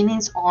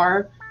beginnings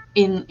are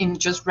in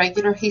just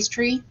regular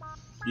history,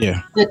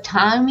 Yeah. the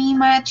timing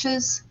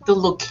matches, the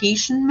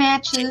location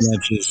matches,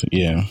 Matches.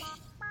 Yeah.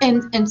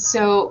 and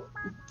so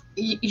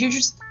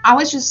I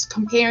was just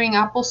comparing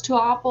apples to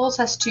apples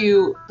as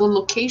to the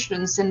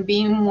locations and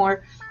being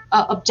more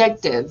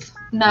objective,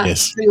 not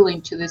Yes. really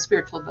to the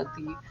spiritual, but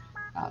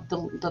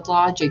the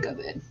logic of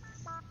it.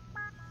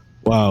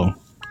 Wow.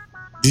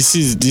 This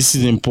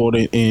is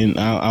important, and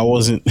I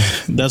wasn't.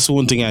 That's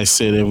one thing I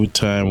said every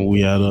time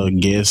we had a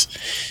guest.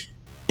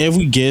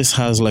 Every guest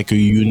has like a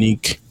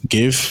unique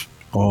gift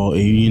or a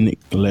unique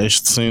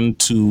lesson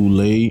to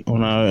lay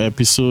on our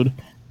episode,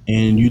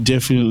 and you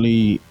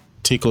definitely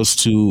take us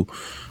to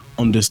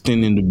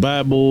understanding the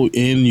Bible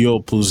in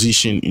your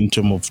position in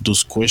terms of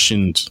those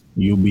questions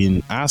you've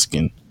been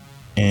asking.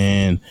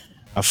 And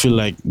I feel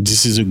like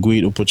this is a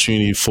great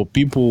opportunity for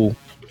people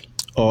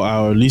or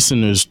our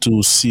listeners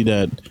to see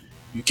that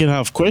you can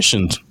have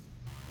questions,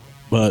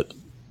 but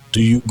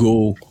do you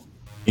go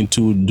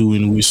into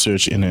doing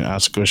research and then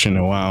ask questions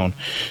around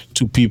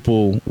to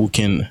people who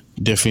can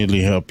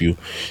definitely help you?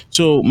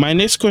 So my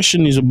next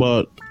question is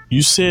about,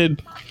 you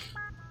said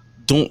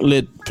don't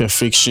let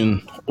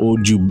perfection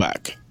hold you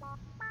back,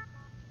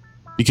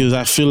 because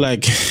I feel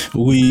like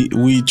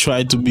we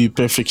try to be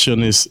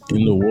perfectionists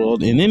in the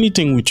world in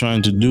anything we're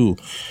trying to do.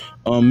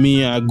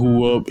 Me, I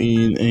grew up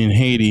in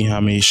Haiti.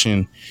 I'm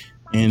Haitian,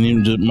 and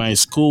in my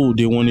school,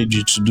 they wanted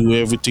you to do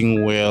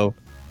everything well,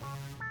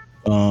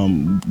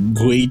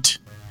 great.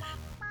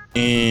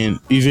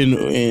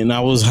 And I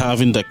was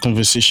having that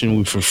conversation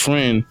with a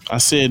friend. I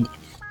said,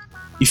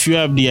 if you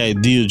have the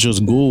idea,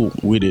 just go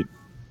with it.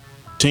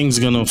 Things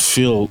gonna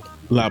feel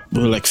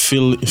like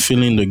fill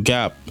in the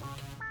gap.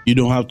 You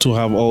don't have to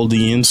have all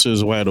the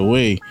answers right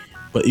away,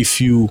 but if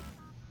you,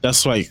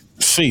 that's like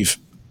faith.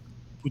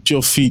 Put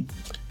your feet,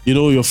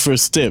 your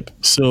first step.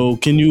 So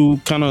can you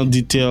kind of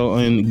detail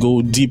and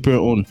go deeper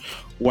on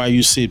why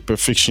you say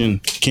perfection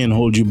can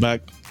hold you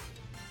back?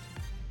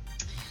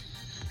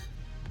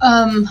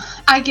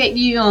 I get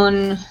you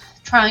on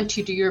trying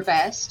to do your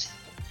best.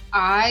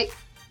 I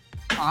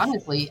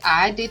honestly,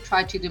 I did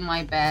try to do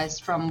my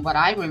best from what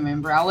I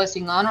remember. I was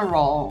in honor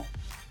roll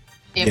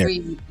Yeah.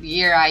 every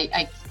year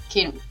I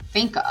can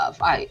think of.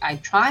 I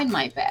tried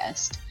my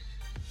best.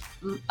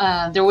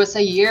 There was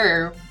a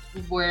year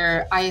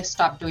where I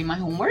stopped doing my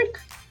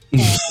homework,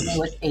 and it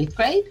was eighth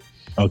grade.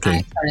 I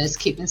Okay. started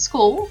skipping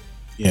school,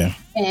 Yeah.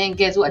 and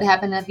guess what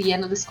happened at the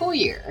end of the school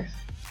year?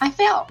 I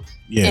failed,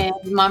 Yeah.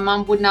 and my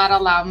mom would not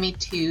allow me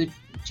to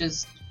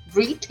just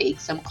retake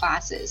some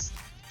classes.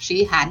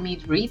 She had me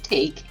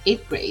retake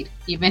eighth grade,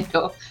 even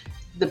though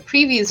the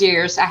previous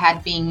years I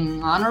had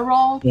been honor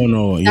roll. Oh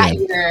no. Yeah. That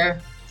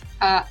year,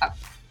 uh,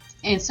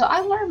 and so I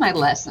learned my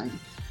lesson.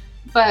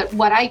 But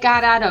what I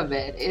got out of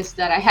it is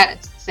that I had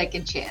a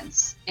second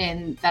chance,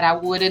 and that I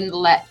wouldn't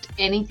let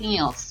anything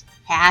else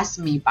pass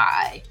me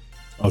by.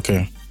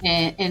 Okay.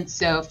 And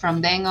so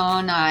from then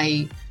on,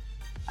 I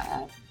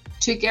uh,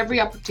 took every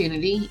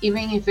opportunity,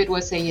 even if it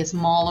was a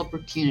small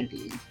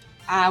opportunity.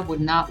 I would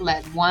not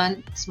let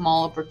one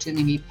small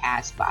opportunity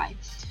pass by.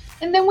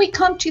 And then we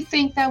come to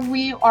think that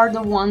we are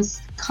the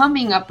ones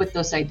coming up with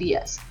those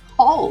ideas.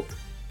 Hold.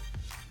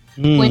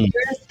 When Mm.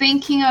 you're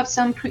thinking of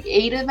some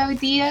creative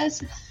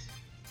ideas,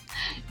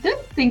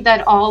 don't think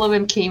that all of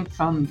them came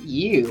from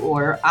you,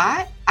 or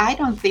I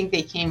don't think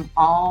they came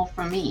all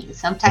from me.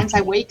 Sometimes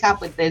I wake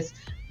up with this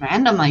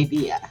random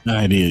idea.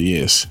 Idea.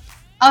 Yes.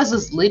 I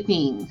was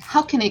sleeping.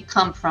 How can it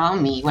come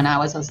from me when I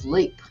was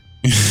asleep?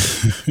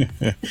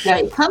 No,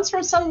 it comes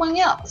from someone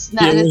else.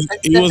 Yeah, Not it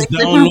was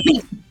specifically from me.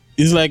 downloaded.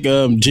 It's like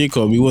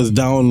Jacob. It was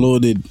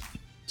downloaded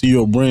to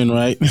your brain,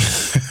 right?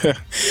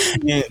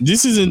 And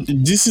this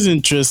is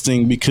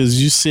interesting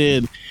because you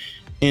said,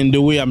 and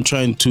the way I'm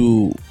trying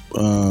to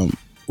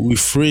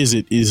rephrase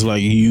it is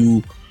like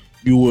you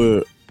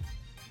were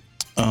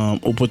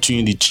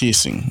opportunity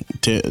chasing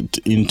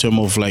in terms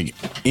of like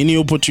any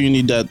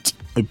opportunity that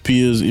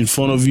appears in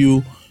front of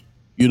you,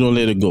 you don't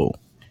let it go,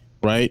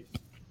 right?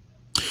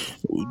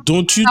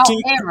 Don't you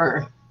think?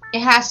 However, it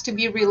has to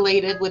be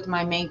related with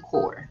my main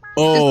core.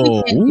 Because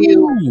Oh,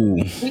 ooh,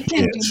 we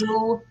can yes,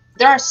 do.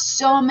 There are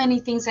so many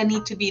things that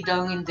need to be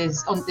done in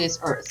this on this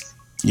earth.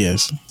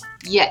 yes,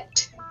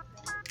 Yet,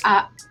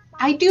 uh,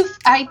 I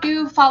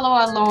do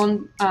follow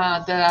along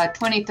the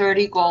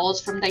 2030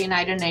 goals from the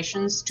United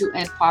Nations to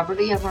end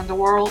poverty around the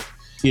world,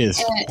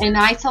 yes. and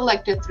I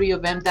selected three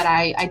of them that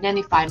I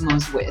identified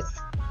most with,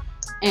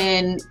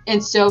 and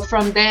so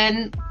from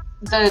then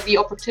the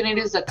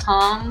opportunities that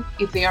come,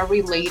 if they are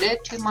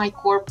related to my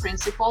core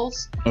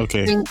principles,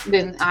 Okay.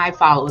 then I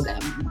follow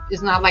them.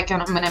 It's not like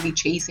I'm gonna be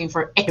chasing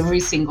for every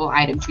single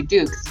item to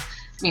do. 'Cause,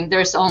 I mean,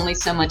 there's only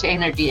so much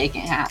energy I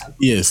can have.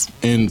 Yes,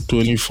 and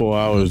 24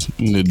 hours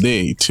in the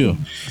day too.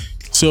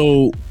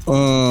 So,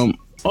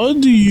 how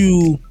do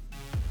you?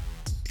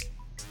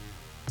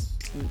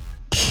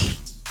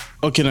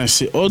 How can I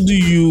say? How do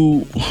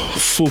you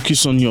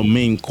focus on your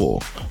main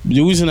core?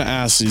 The reason I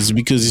ask is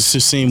because it's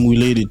the same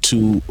related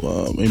to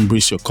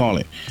embrace your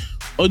calling.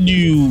 How do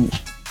you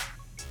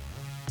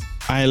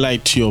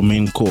highlight your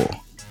main core?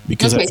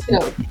 Because Okay,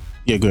 so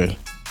yeah, go ahead.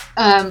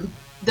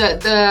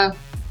 the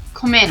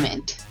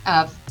commandment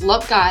of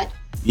love God,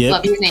 Yep.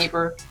 love your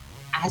neighbor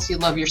as you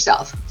love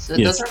yourself. So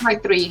Yes. those are my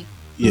three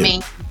Yeah.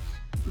 main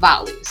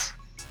values,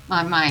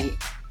 my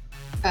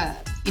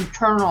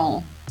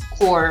internal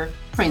core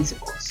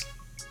principles.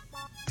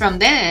 From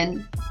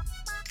then,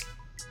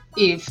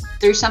 if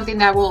there's something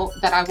that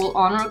I will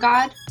honor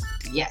God,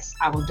 yes,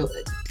 I will do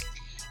it.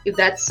 If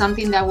that's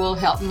something that will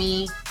help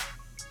me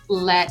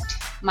let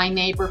my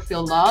neighbor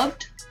feel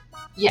loved,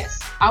 yes,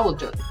 I will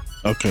do it.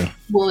 Okay.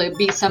 Will it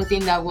be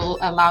something that will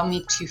allow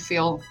me to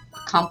feel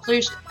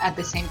accomplished at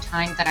the same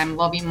time that I'm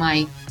loving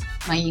my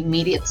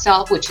immediate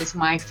self, which is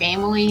my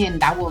family,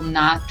 and that will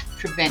not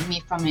prevent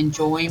me from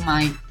enjoying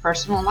my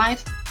personal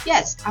life?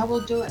 Yes, I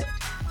will do it.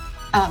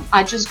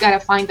 I just gotta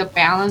find the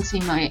balance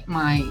in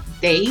my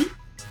day,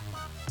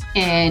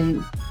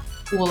 and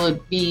will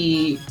it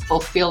be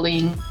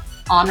fulfilling,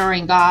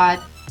 honoring God,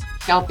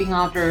 helping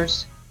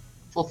others,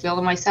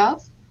 fulfilling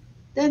myself?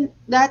 Then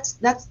that's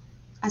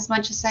as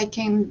much as I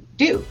can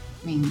do.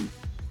 I mean,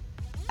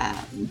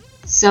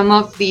 some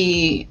of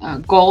the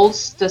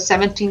goals, the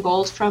 17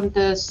 goals from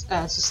the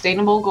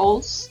sustainable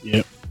goals,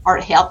 Yep. are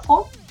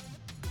helpful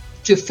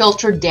to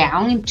filter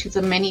down into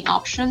the many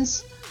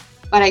options.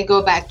 But I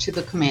go back to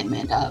the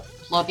commandment of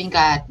loving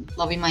God,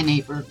 loving my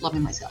neighbor,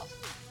 loving myself.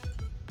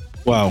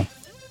 Wow.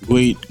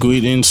 Great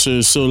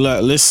answer. So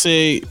let's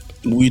say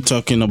we're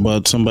talking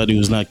about somebody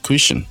who's not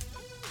Christian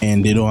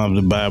and they don't have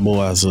the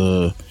Bible as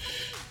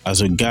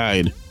a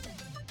guide.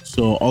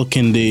 So how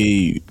can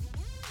they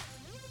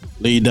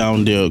lay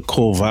down their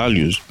core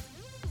values?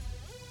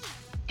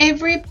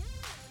 Every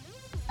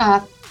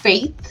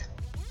faith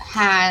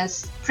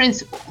has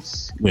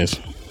principles. Yes.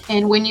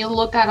 And when you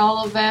look at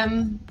all of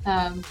them,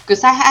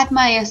 because I had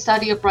my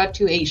study abroad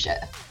to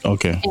Asia,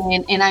 Okay.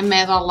 and I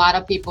met a lot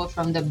of people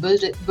from the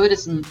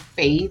Buddhism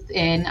faith,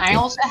 and I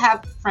also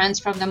have friends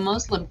from the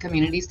Muslim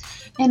communities,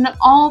 and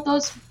all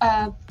those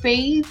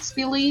faiths,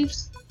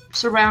 beliefs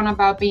surround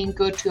about being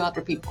good to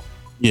other people,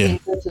 Yeah. being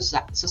good to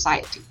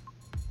society.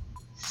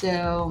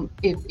 So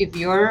if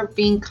you're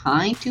being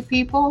kind to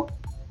people,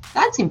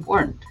 that's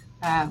important.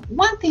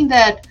 One thing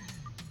that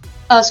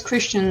us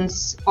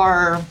Christians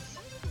are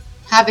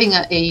having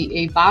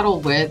a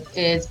battle with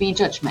is being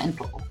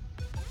judgmental.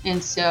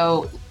 And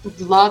so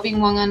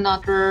loving one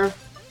another,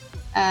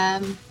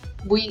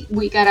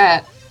 we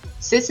gotta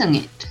season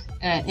it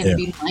and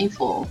be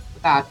mindful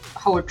about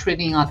how we're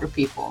treating other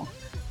people.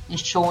 And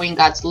showing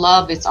God's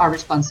love is our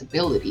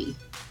responsibility.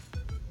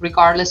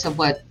 Regardless of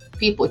what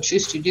people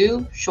choose to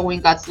do, showing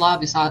God's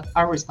love is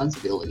our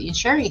responsibility and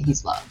sharing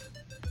his love.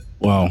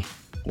 Wow.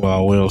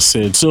 Wow, well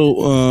said.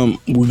 So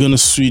we're gonna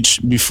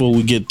switch before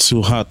we get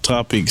to hot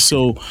topics.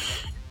 So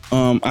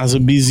as a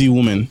busy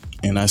woman,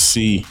 and I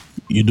see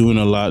you're doing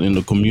a lot in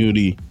the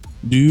community,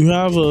 do you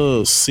have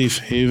a safe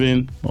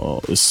haven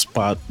or a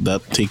spot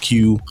that take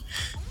you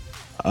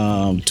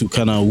to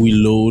kind of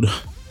reload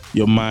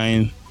your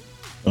mind?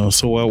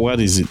 So what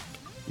is it?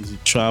 Is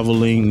it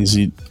traveling? Is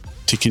it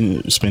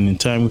spending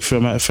time with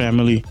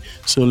family?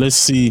 So let's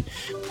see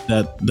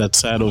that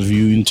side of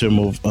you in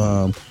terms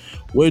of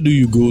where do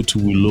you go to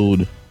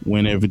reload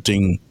when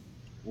everything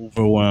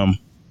overwhelmed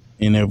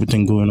and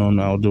everything going on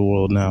out the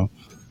world now?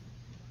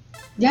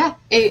 Yeah,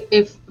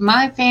 if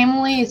my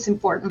family is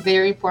important,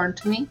 very important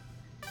to me.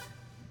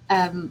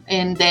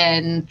 And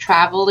then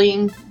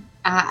traveling,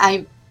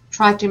 I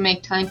try to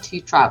make time to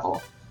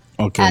travel.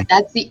 Okay.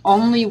 That's the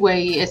only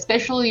way,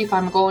 especially if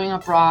I'm going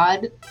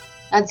abroad,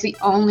 that's the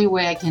only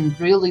way I can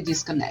really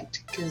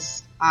disconnect,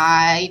 because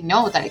I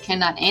know that I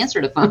cannot answer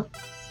the phone.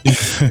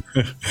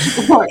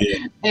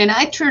 And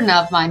I turn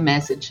off my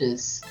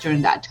messages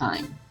during that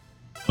time.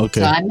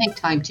 Okay. So I make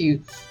time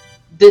to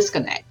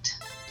disconnect.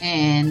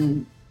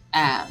 And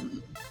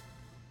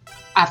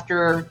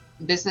after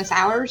business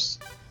hours,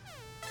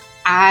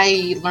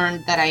 I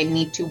learned that I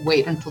need to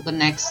wait until the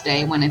next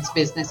day when it's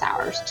business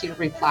hours to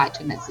reply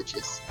to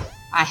messages.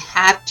 I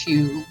have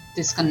to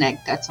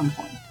disconnect at some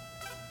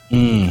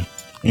point.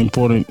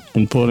 Important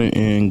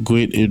and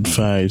great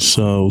advice.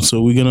 So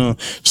we're gonna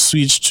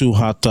switch to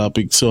hot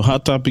topic. So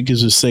hot topic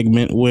is a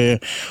segment where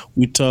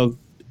we talk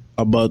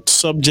about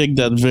subject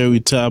that very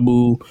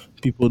taboo.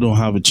 People don't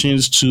have a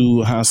chance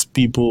to ask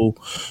people,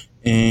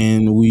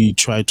 and we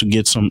try to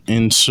get some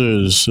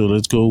answers. So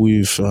let's go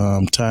with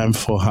time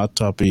for hot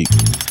topic.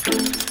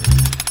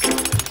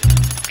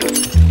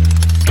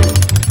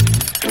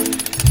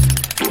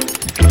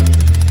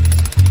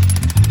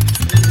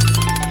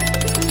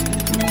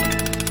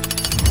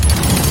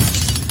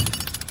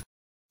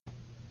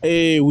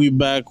 Hey, we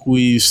back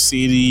with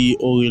Saidy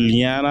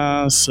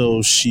Orellana.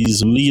 So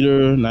she's a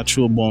leader,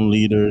 natural born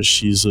leader.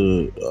 She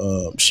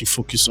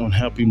focuses on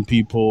helping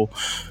people,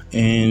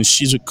 and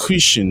she's a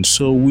Christian.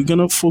 So we're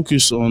gonna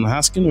focus on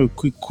asking her a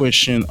quick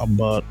question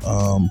about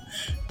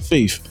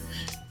faith.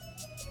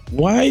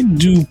 Why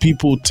do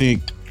people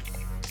think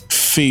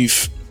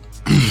faith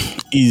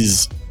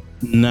is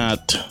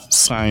not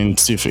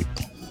scientific?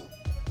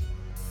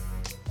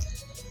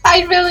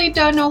 I really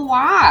don't know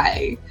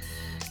why.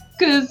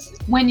 Because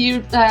when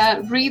you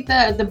read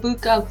the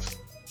book of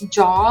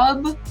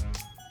Job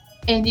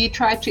and you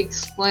try to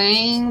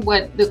explain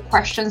what the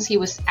questions he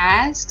was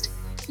asked,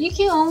 you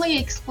can only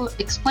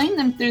explain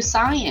them through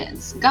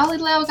science.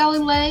 Galileo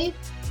Galilei,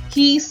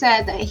 he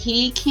said that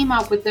he came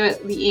up with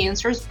the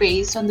answers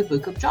based on the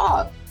book of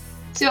Job.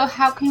 So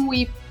how can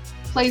we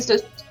place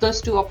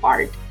those two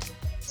apart?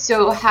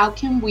 So how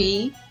can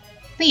we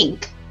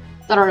think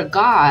that our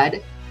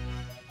God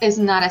is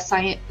not a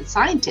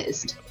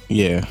scientist?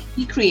 Yeah.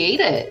 He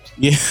created.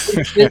 Yeah.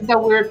 It's just that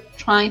we're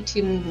trying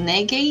to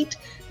negate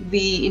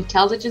the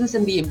intelligence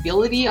and the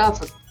ability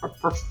of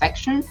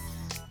perfection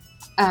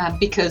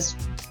because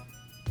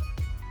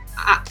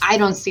I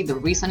don't see the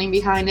reasoning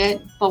behind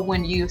it. But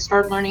when you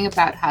start learning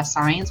about how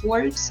science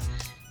works,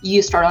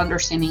 you start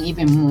understanding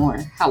even more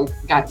how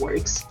God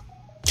works.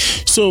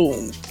 So,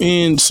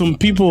 and some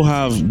people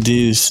have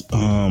this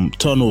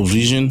tunnel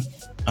vision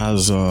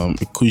as a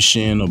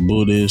Christian or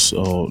Buddhist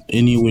or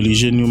any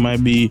religion you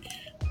might be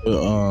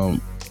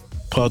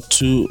part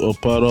two or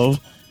part of.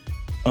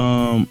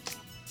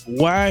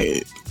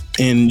 Why?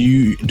 And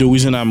the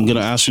reason I'm gonna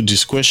ask you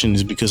this question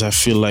is because I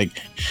feel like,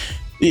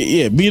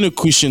 yeah, being a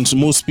Christian,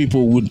 most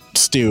people would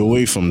stay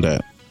away from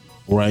that,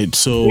 right?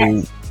 So,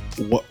 yes.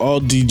 How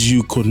did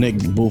you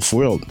connect both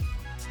worlds?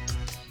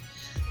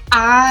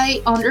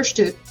 I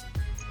understood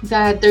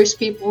that there's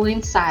people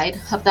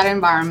inside of that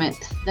environment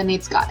that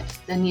needs God,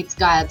 that needs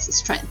God's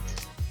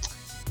strength.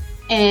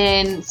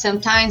 And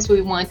sometimes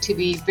we want to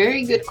be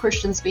very good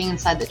Christians being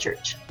inside the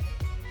church.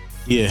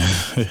 Yeah.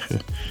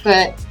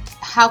 But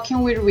how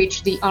can we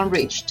reach the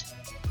unreached?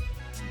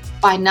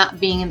 By not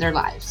being in their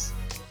lives.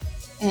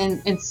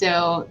 And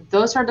so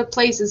those are the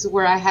places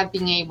where I have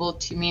been able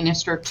to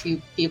minister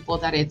to people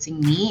that it's in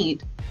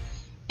need.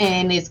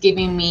 And it's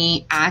giving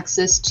me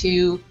access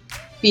to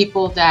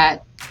people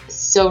that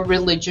saw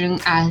religion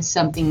as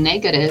something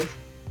negative.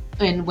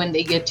 And when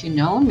they get to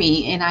know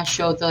me and I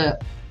show the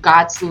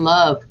God's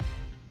love,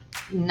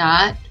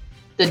 not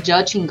the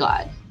judging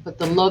God, but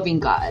the loving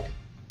God,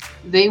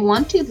 They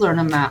want to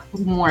learn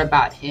more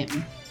about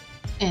him,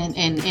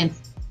 and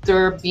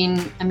they're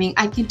being. I mean,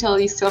 I can tell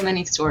you so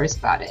many stories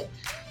about it,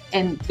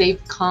 and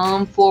they've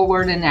come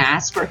forward and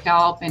asked for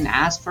help and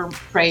asked for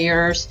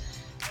prayers.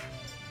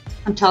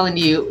 I'm telling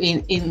you,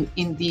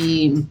 in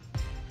the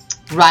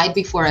right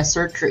before a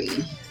surgery,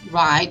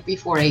 right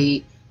before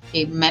a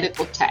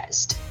medical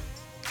test,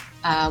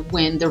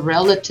 when the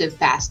relative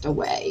passed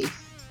away,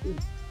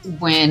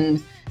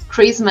 when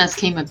Christmas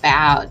came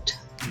about,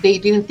 they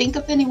didn't think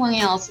of anyone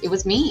else. It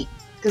was me,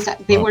 because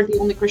they were the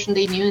only Christian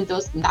they knew in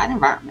that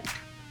environment.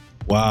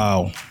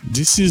 Wow,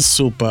 this is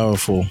so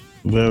powerful,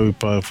 very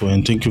powerful,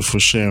 and thank you for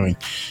sharing.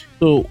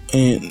 So,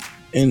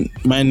 and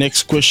my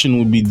next question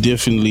would be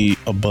definitely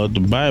about the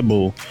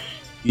Bible,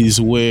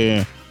 is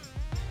where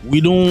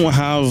we don't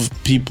have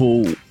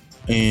people,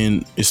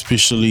 and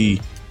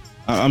especially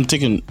I'm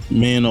taking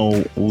men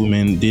or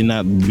women, they're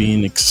not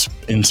being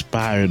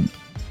inspired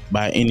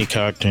by any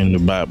character in the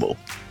Bible.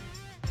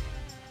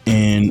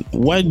 And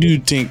why do you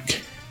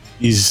think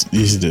is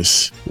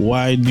this?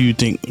 Why do you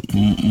think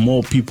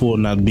more people are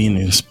not being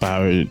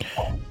inspired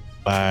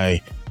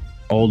by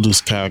all those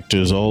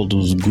characters, all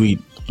those great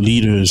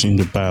leaders in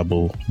the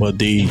Bible, but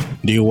they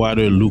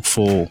rather look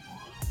for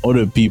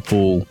other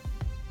people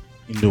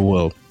in the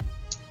world?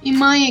 In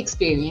my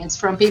experience,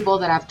 from people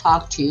that I've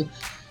talked to,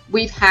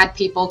 we've had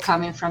people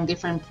coming from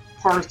different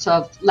parts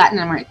of Latin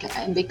America,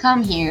 and they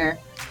come here.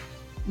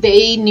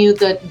 They knew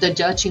the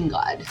judging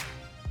God,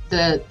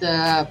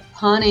 the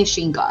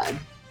punishing God,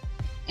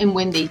 and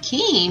when they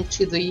came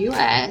to the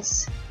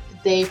U.S.,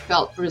 they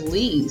felt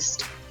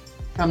released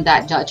from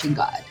that judging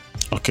God.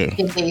 Okay.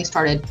 And they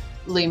started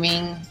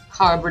living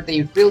however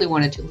they really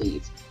wanted to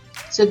live.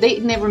 So they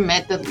never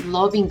met the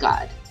loving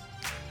God.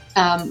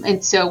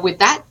 And so with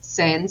that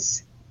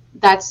sense,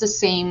 that's the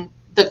same,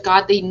 the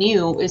God they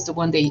knew is the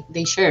one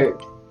they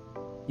shared.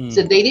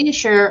 So they didn't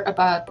share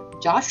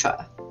about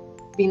Joshua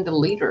being the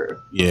leader.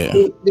 Yeah.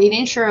 They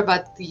didn't share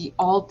about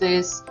all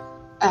this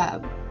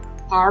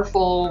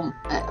powerful,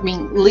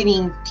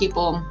 leading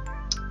people.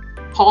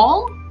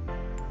 Paul,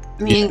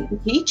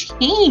 he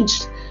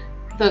changed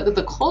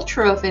the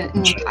culture of an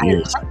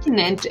entire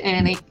continent,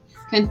 and it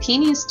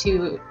continues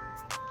to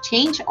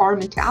change our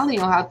mentality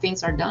on how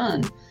things are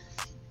done.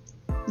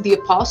 The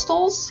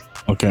apostles.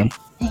 Okay.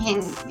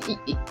 And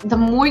the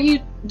more you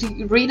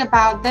read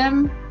about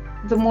them,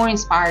 the more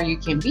inspired you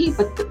can be.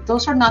 But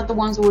those are not the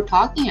ones that we're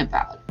talking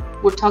about.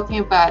 We're talking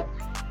about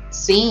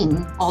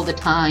sin all the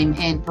time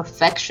and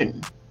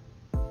perfection.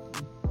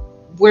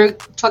 We're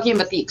talking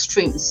about the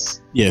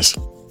extremes. Yes.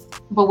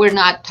 But we're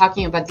not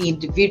talking about the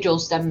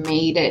individuals that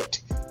made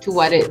it to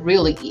what it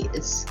really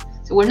is.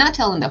 So we're not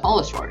telling the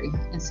whole story.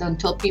 And so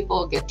until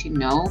people get to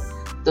know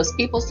those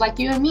peoples like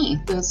you and me,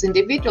 those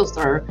individuals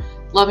that are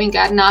loving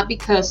God, not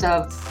because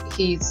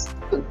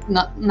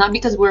not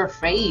because we're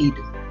afraid,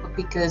 but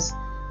because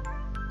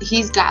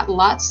He's got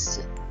lots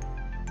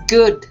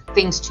good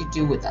things to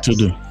do with us. To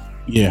do,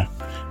 yeah.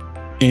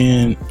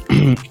 And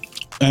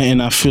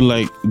and I feel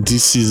like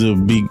this is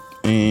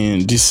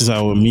this is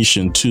our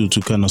mission too,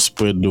 to kind of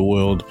spread the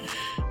word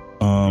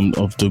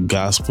of the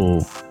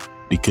gospel,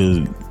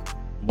 because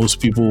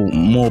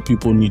more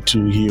people need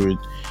to hear it.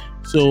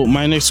 So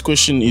my next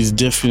question is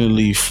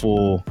definitely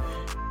for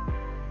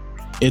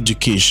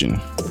education.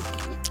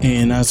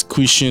 And as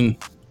Christian,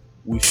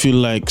 we feel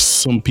like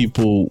some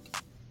people,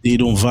 they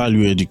don't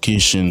value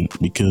education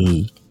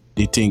because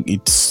they think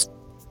it's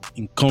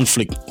in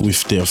conflict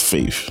with their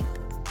faith.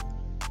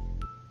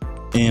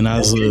 And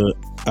as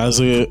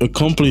a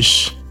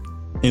accomplished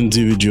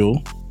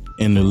individual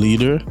and a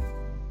leader,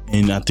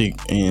 and I think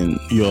in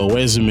your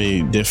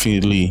resume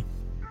definitely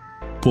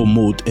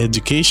promote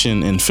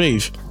education and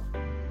faith,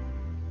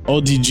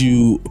 how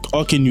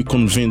can you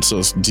convince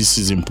us this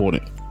is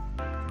important?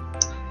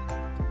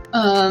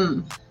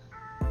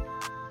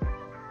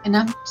 And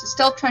I'm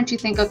still trying to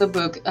think of the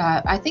book.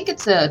 I think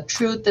it's a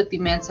truth that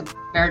demands a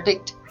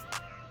verdict.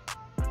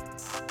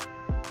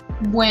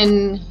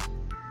 When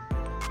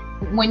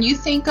you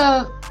think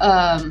of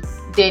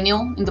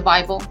Daniel in the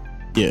Bible,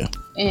 yeah,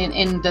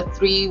 and the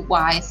three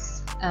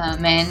wise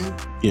men,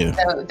 yeah,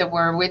 that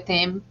were with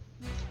him,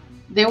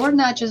 they were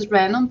not just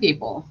random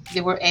people.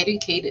 They were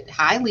educated,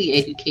 highly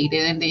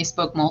educated, and they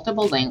spoke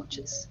multiple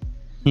languages.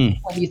 When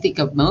you think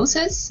of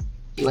Moses,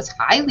 he was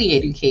highly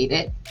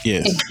educated,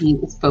 yes, and he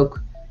spoke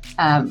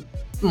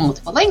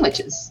multiple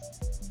languages.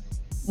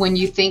 When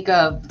you think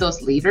of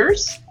those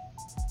leaders,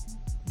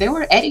 they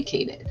were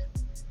educated,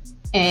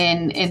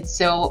 and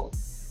so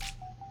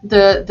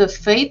the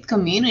faith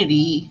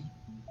community,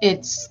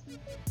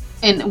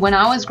 and when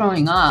I was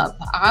growing up,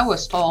 I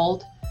was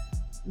told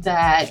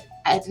that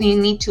I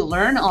didn't need to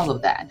learn all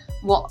of that.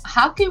 Well,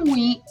 how can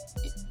we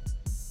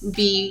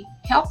be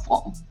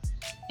helpful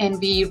and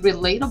be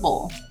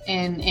relatable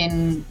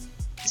and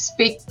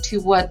speak to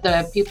what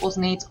the people's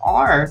needs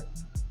are?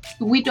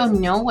 We don't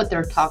know what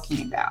they're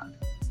talking about.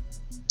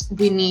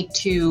 We need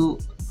to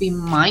be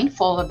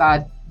mindful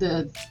about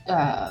the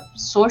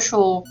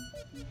social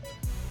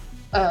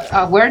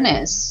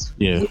awareness.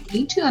 Yeah. We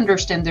need to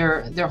understand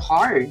their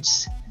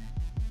hearts,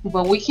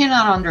 but we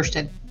cannot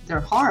understand their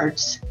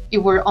hearts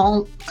if we're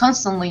all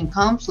constantly in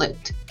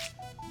conflict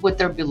with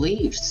their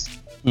beliefs.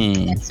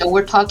 And so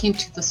we're talking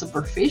to the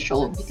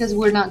superficial because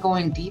we're not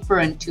going deeper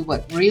into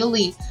what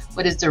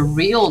is their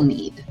real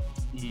need.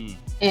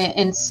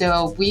 And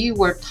so we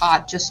were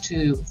taught just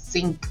to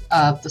think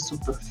of the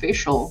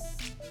superficial,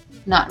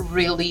 not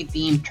really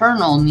the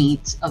internal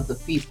needs of the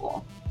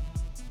people.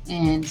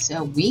 And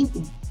so we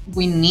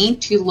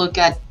need to look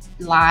at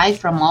life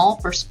from all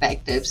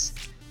perspectives.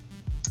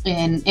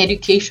 And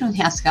education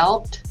has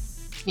helped.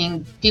 I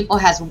mean, people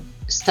has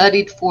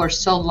studied for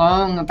so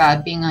long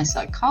about being a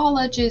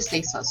psychologist,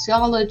 a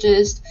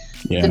sociologist,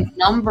 the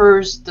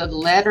numbers, the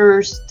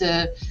letters,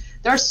 there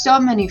are so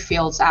many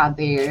fields out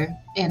there,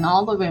 and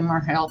all of them are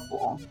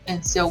helpful.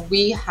 And so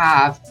we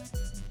have,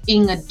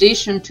 in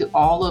addition to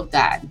all of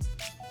that,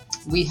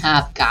 we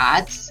have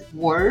God's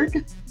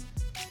word.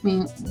 I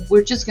mean,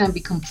 we're just going to be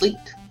complete.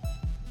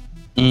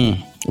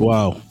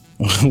 Wow.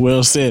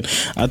 Well said.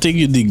 I think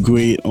you did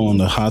great on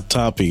the hot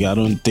topic. I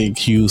don't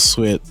think you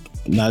sweat,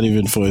 not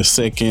even for a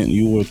second.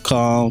 You were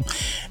calm.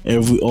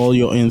 All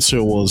your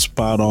answer was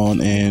spot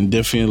on, and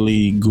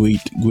definitely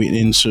great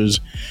answers.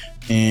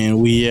 And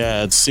we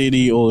had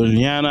Saidy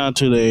Orellana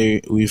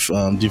today with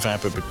Divine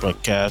Purpose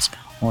Podcast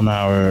on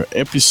our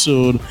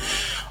episode.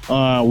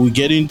 We're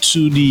getting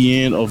to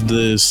the end of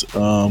this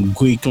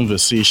great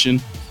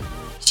conversation.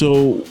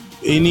 So,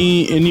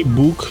 any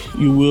book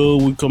you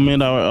will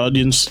recommend our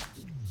audience?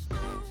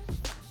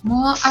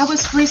 Well, I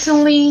was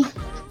recently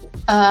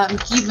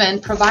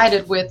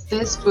provided with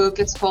this book.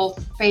 It's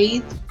called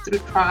Faith Through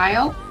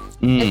Trial.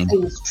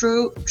 It's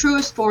a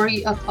true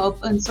story of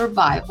hope and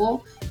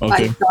survival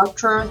by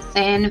Dr.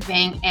 Than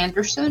Van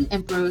Anderson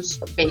and Bruce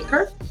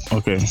Baker.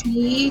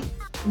 She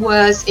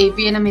was a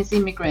Vietnamese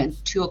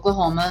immigrant to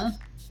Oklahoma,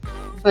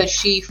 but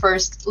she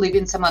first lived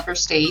in some other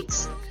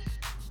states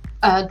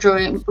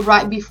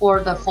right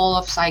before the fall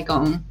of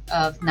Saigon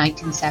of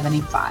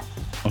 1975.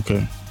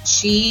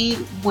 She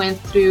went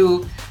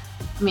through,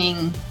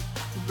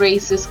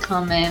 racist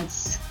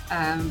comments,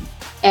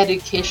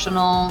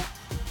 educational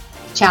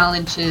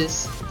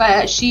challenges,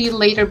 but she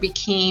later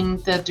became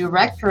the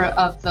director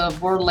of the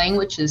World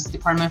Languages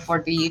Department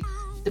for the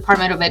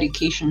Department of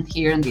Education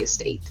here in the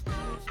state.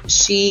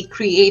 She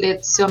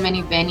created so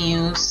many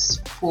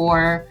venues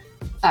for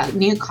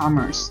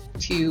newcomers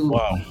to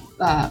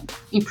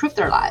improve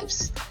their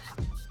lives.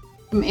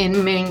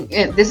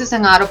 This is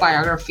an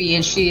autobiography,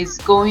 and she's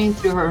going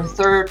through her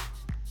third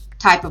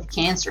type of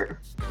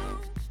cancer,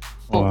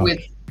 but with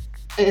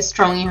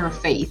strong in her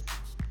faith.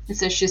 And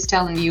so she's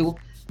telling you,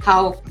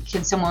 how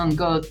can someone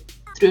go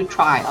through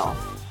trial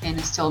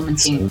and still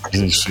maintain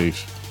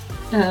faith?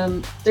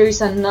 There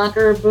is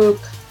another book,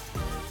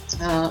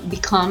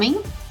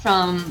 Becoming,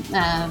 from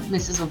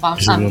Mrs.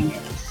 Obama.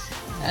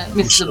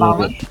 Mrs.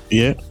 Obama.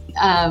 Yeah.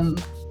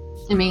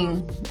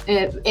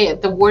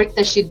 The work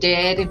that she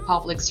did in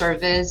public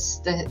service,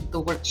 the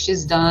work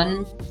she's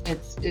done,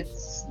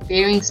 it's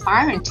very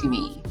inspiring to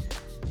me.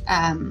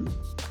 On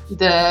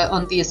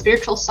the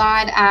spiritual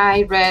side,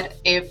 I read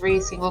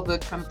every single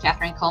book from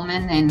Catherine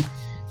Coleman, and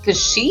because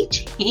she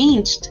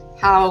changed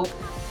how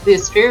the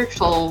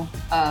spiritual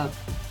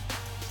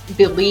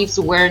beliefs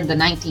were in the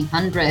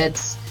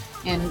 1900s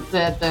and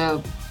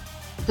the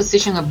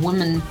position of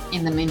women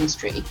in the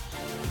ministry.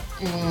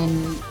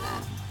 And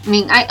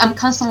I'm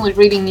constantly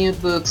reading new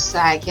books.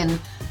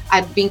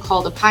 I've been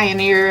called a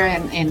pioneer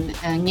and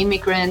an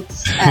immigrant,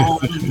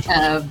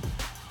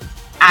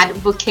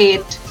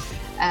 advocate,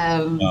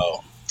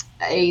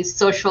 a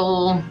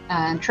social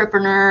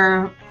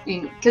entrepreneur,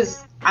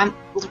 because I'm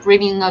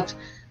reading up,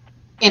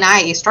 and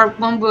I start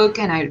one book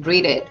and I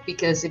read it,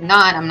 because if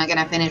not, I'm not going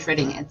to finish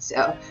reading it.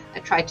 So I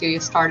try to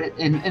start it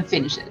and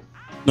finish it.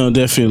 No,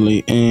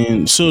 definitely.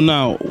 And so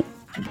now,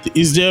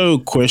 is there a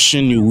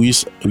question you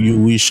wish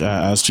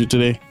I asked you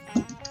today?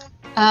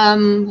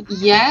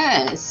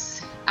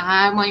 Yes.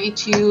 I want you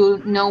to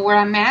know where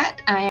I'm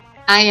at. I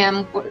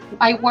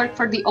work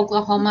for the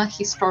Oklahoma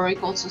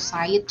Historical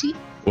Society.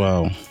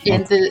 Wow.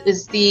 And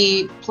it's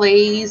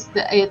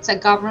a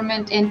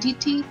government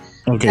entity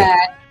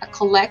that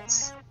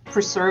collects,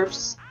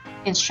 preserves,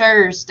 and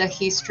shares the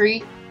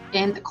history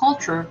and the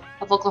culture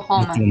of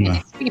Oklahoma and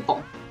its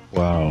people.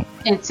 Wow.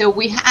 And so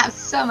we have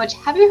so much.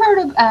 Have you heard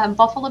of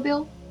Buffalo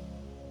Bill?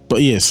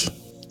 But yes.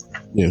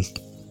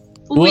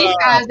 We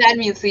have that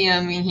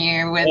museum in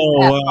here with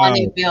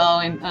Bonnie Bill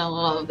and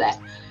all of that.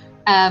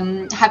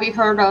 Have you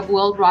heard of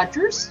Will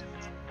Rogers?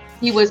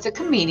 He was a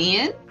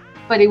comedian,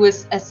 but he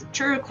was a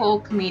satirical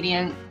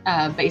comedian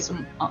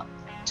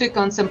took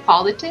on some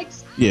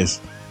politics.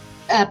 Yes.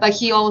 But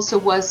he also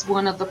was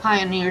one of the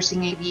pioneers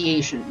in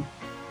aviation.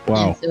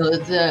 Wow. And so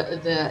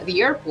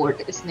the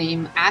airport is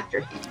named after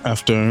him.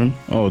 After him?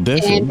 Oh,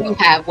 definitely. And we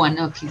have one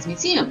of his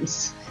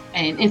museums.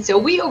 And so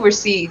we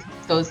oversee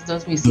those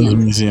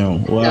museums.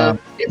 Wow. So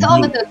it's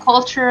all of the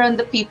culture and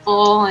the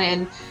people,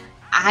 and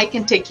I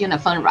can take you on a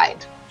fun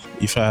ride.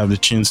 If I have the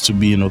chance to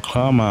be in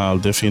Oklahoma, I'll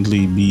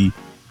definitely be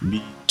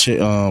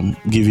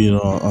give you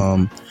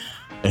a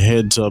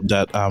heads up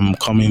that I'm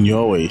coming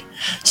your way.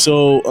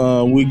 So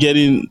we're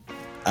getting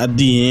at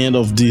the end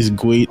of this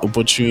great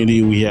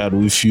opportunity we had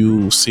with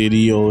you,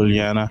 Saidy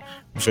Orellana.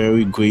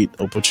 Very great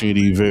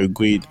opportunity, very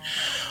great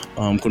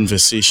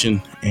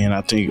conversation, and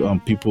I think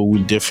people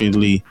will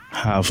definitely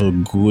have a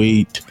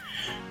great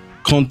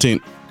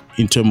content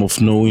in terms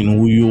of knowing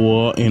who you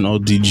are and how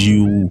did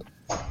you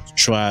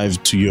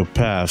strive to your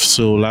path.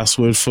 So last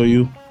word for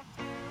you.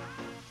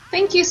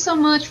 Thank you so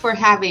much for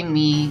having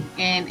me,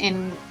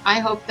 and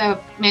I hope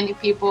that many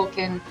people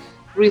can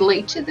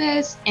relate to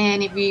this.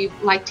 And if you'd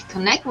like to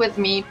connect with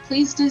me,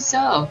 please do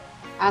so.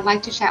 I'd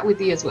like to chat with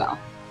you as well.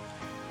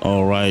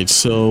 All right,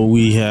 so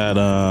we had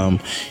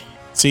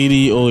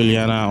Saidy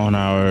Orellana on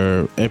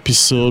our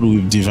episode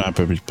with Divine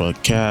Purpose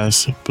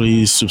Podcast.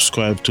 Please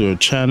subscribe to our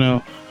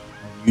channel on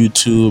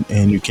YouTube,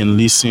 and you can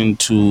listen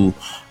to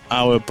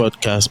our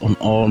podcast on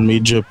all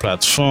major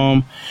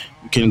platforms.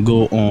 You can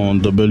go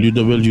on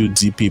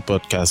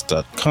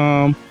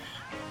www.dppodcast.com.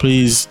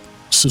 Please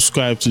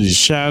subscribe to this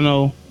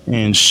channel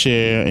and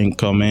share and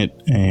comment.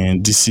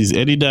 And this is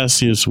Eddy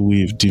Dacius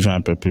with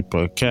Divine Purpose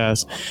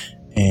Podcast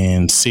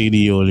and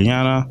Saidy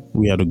Orellana.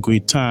 We had a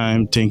great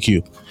time. Thank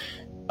you.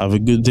 Have a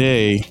good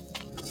day.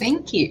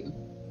 Thank you.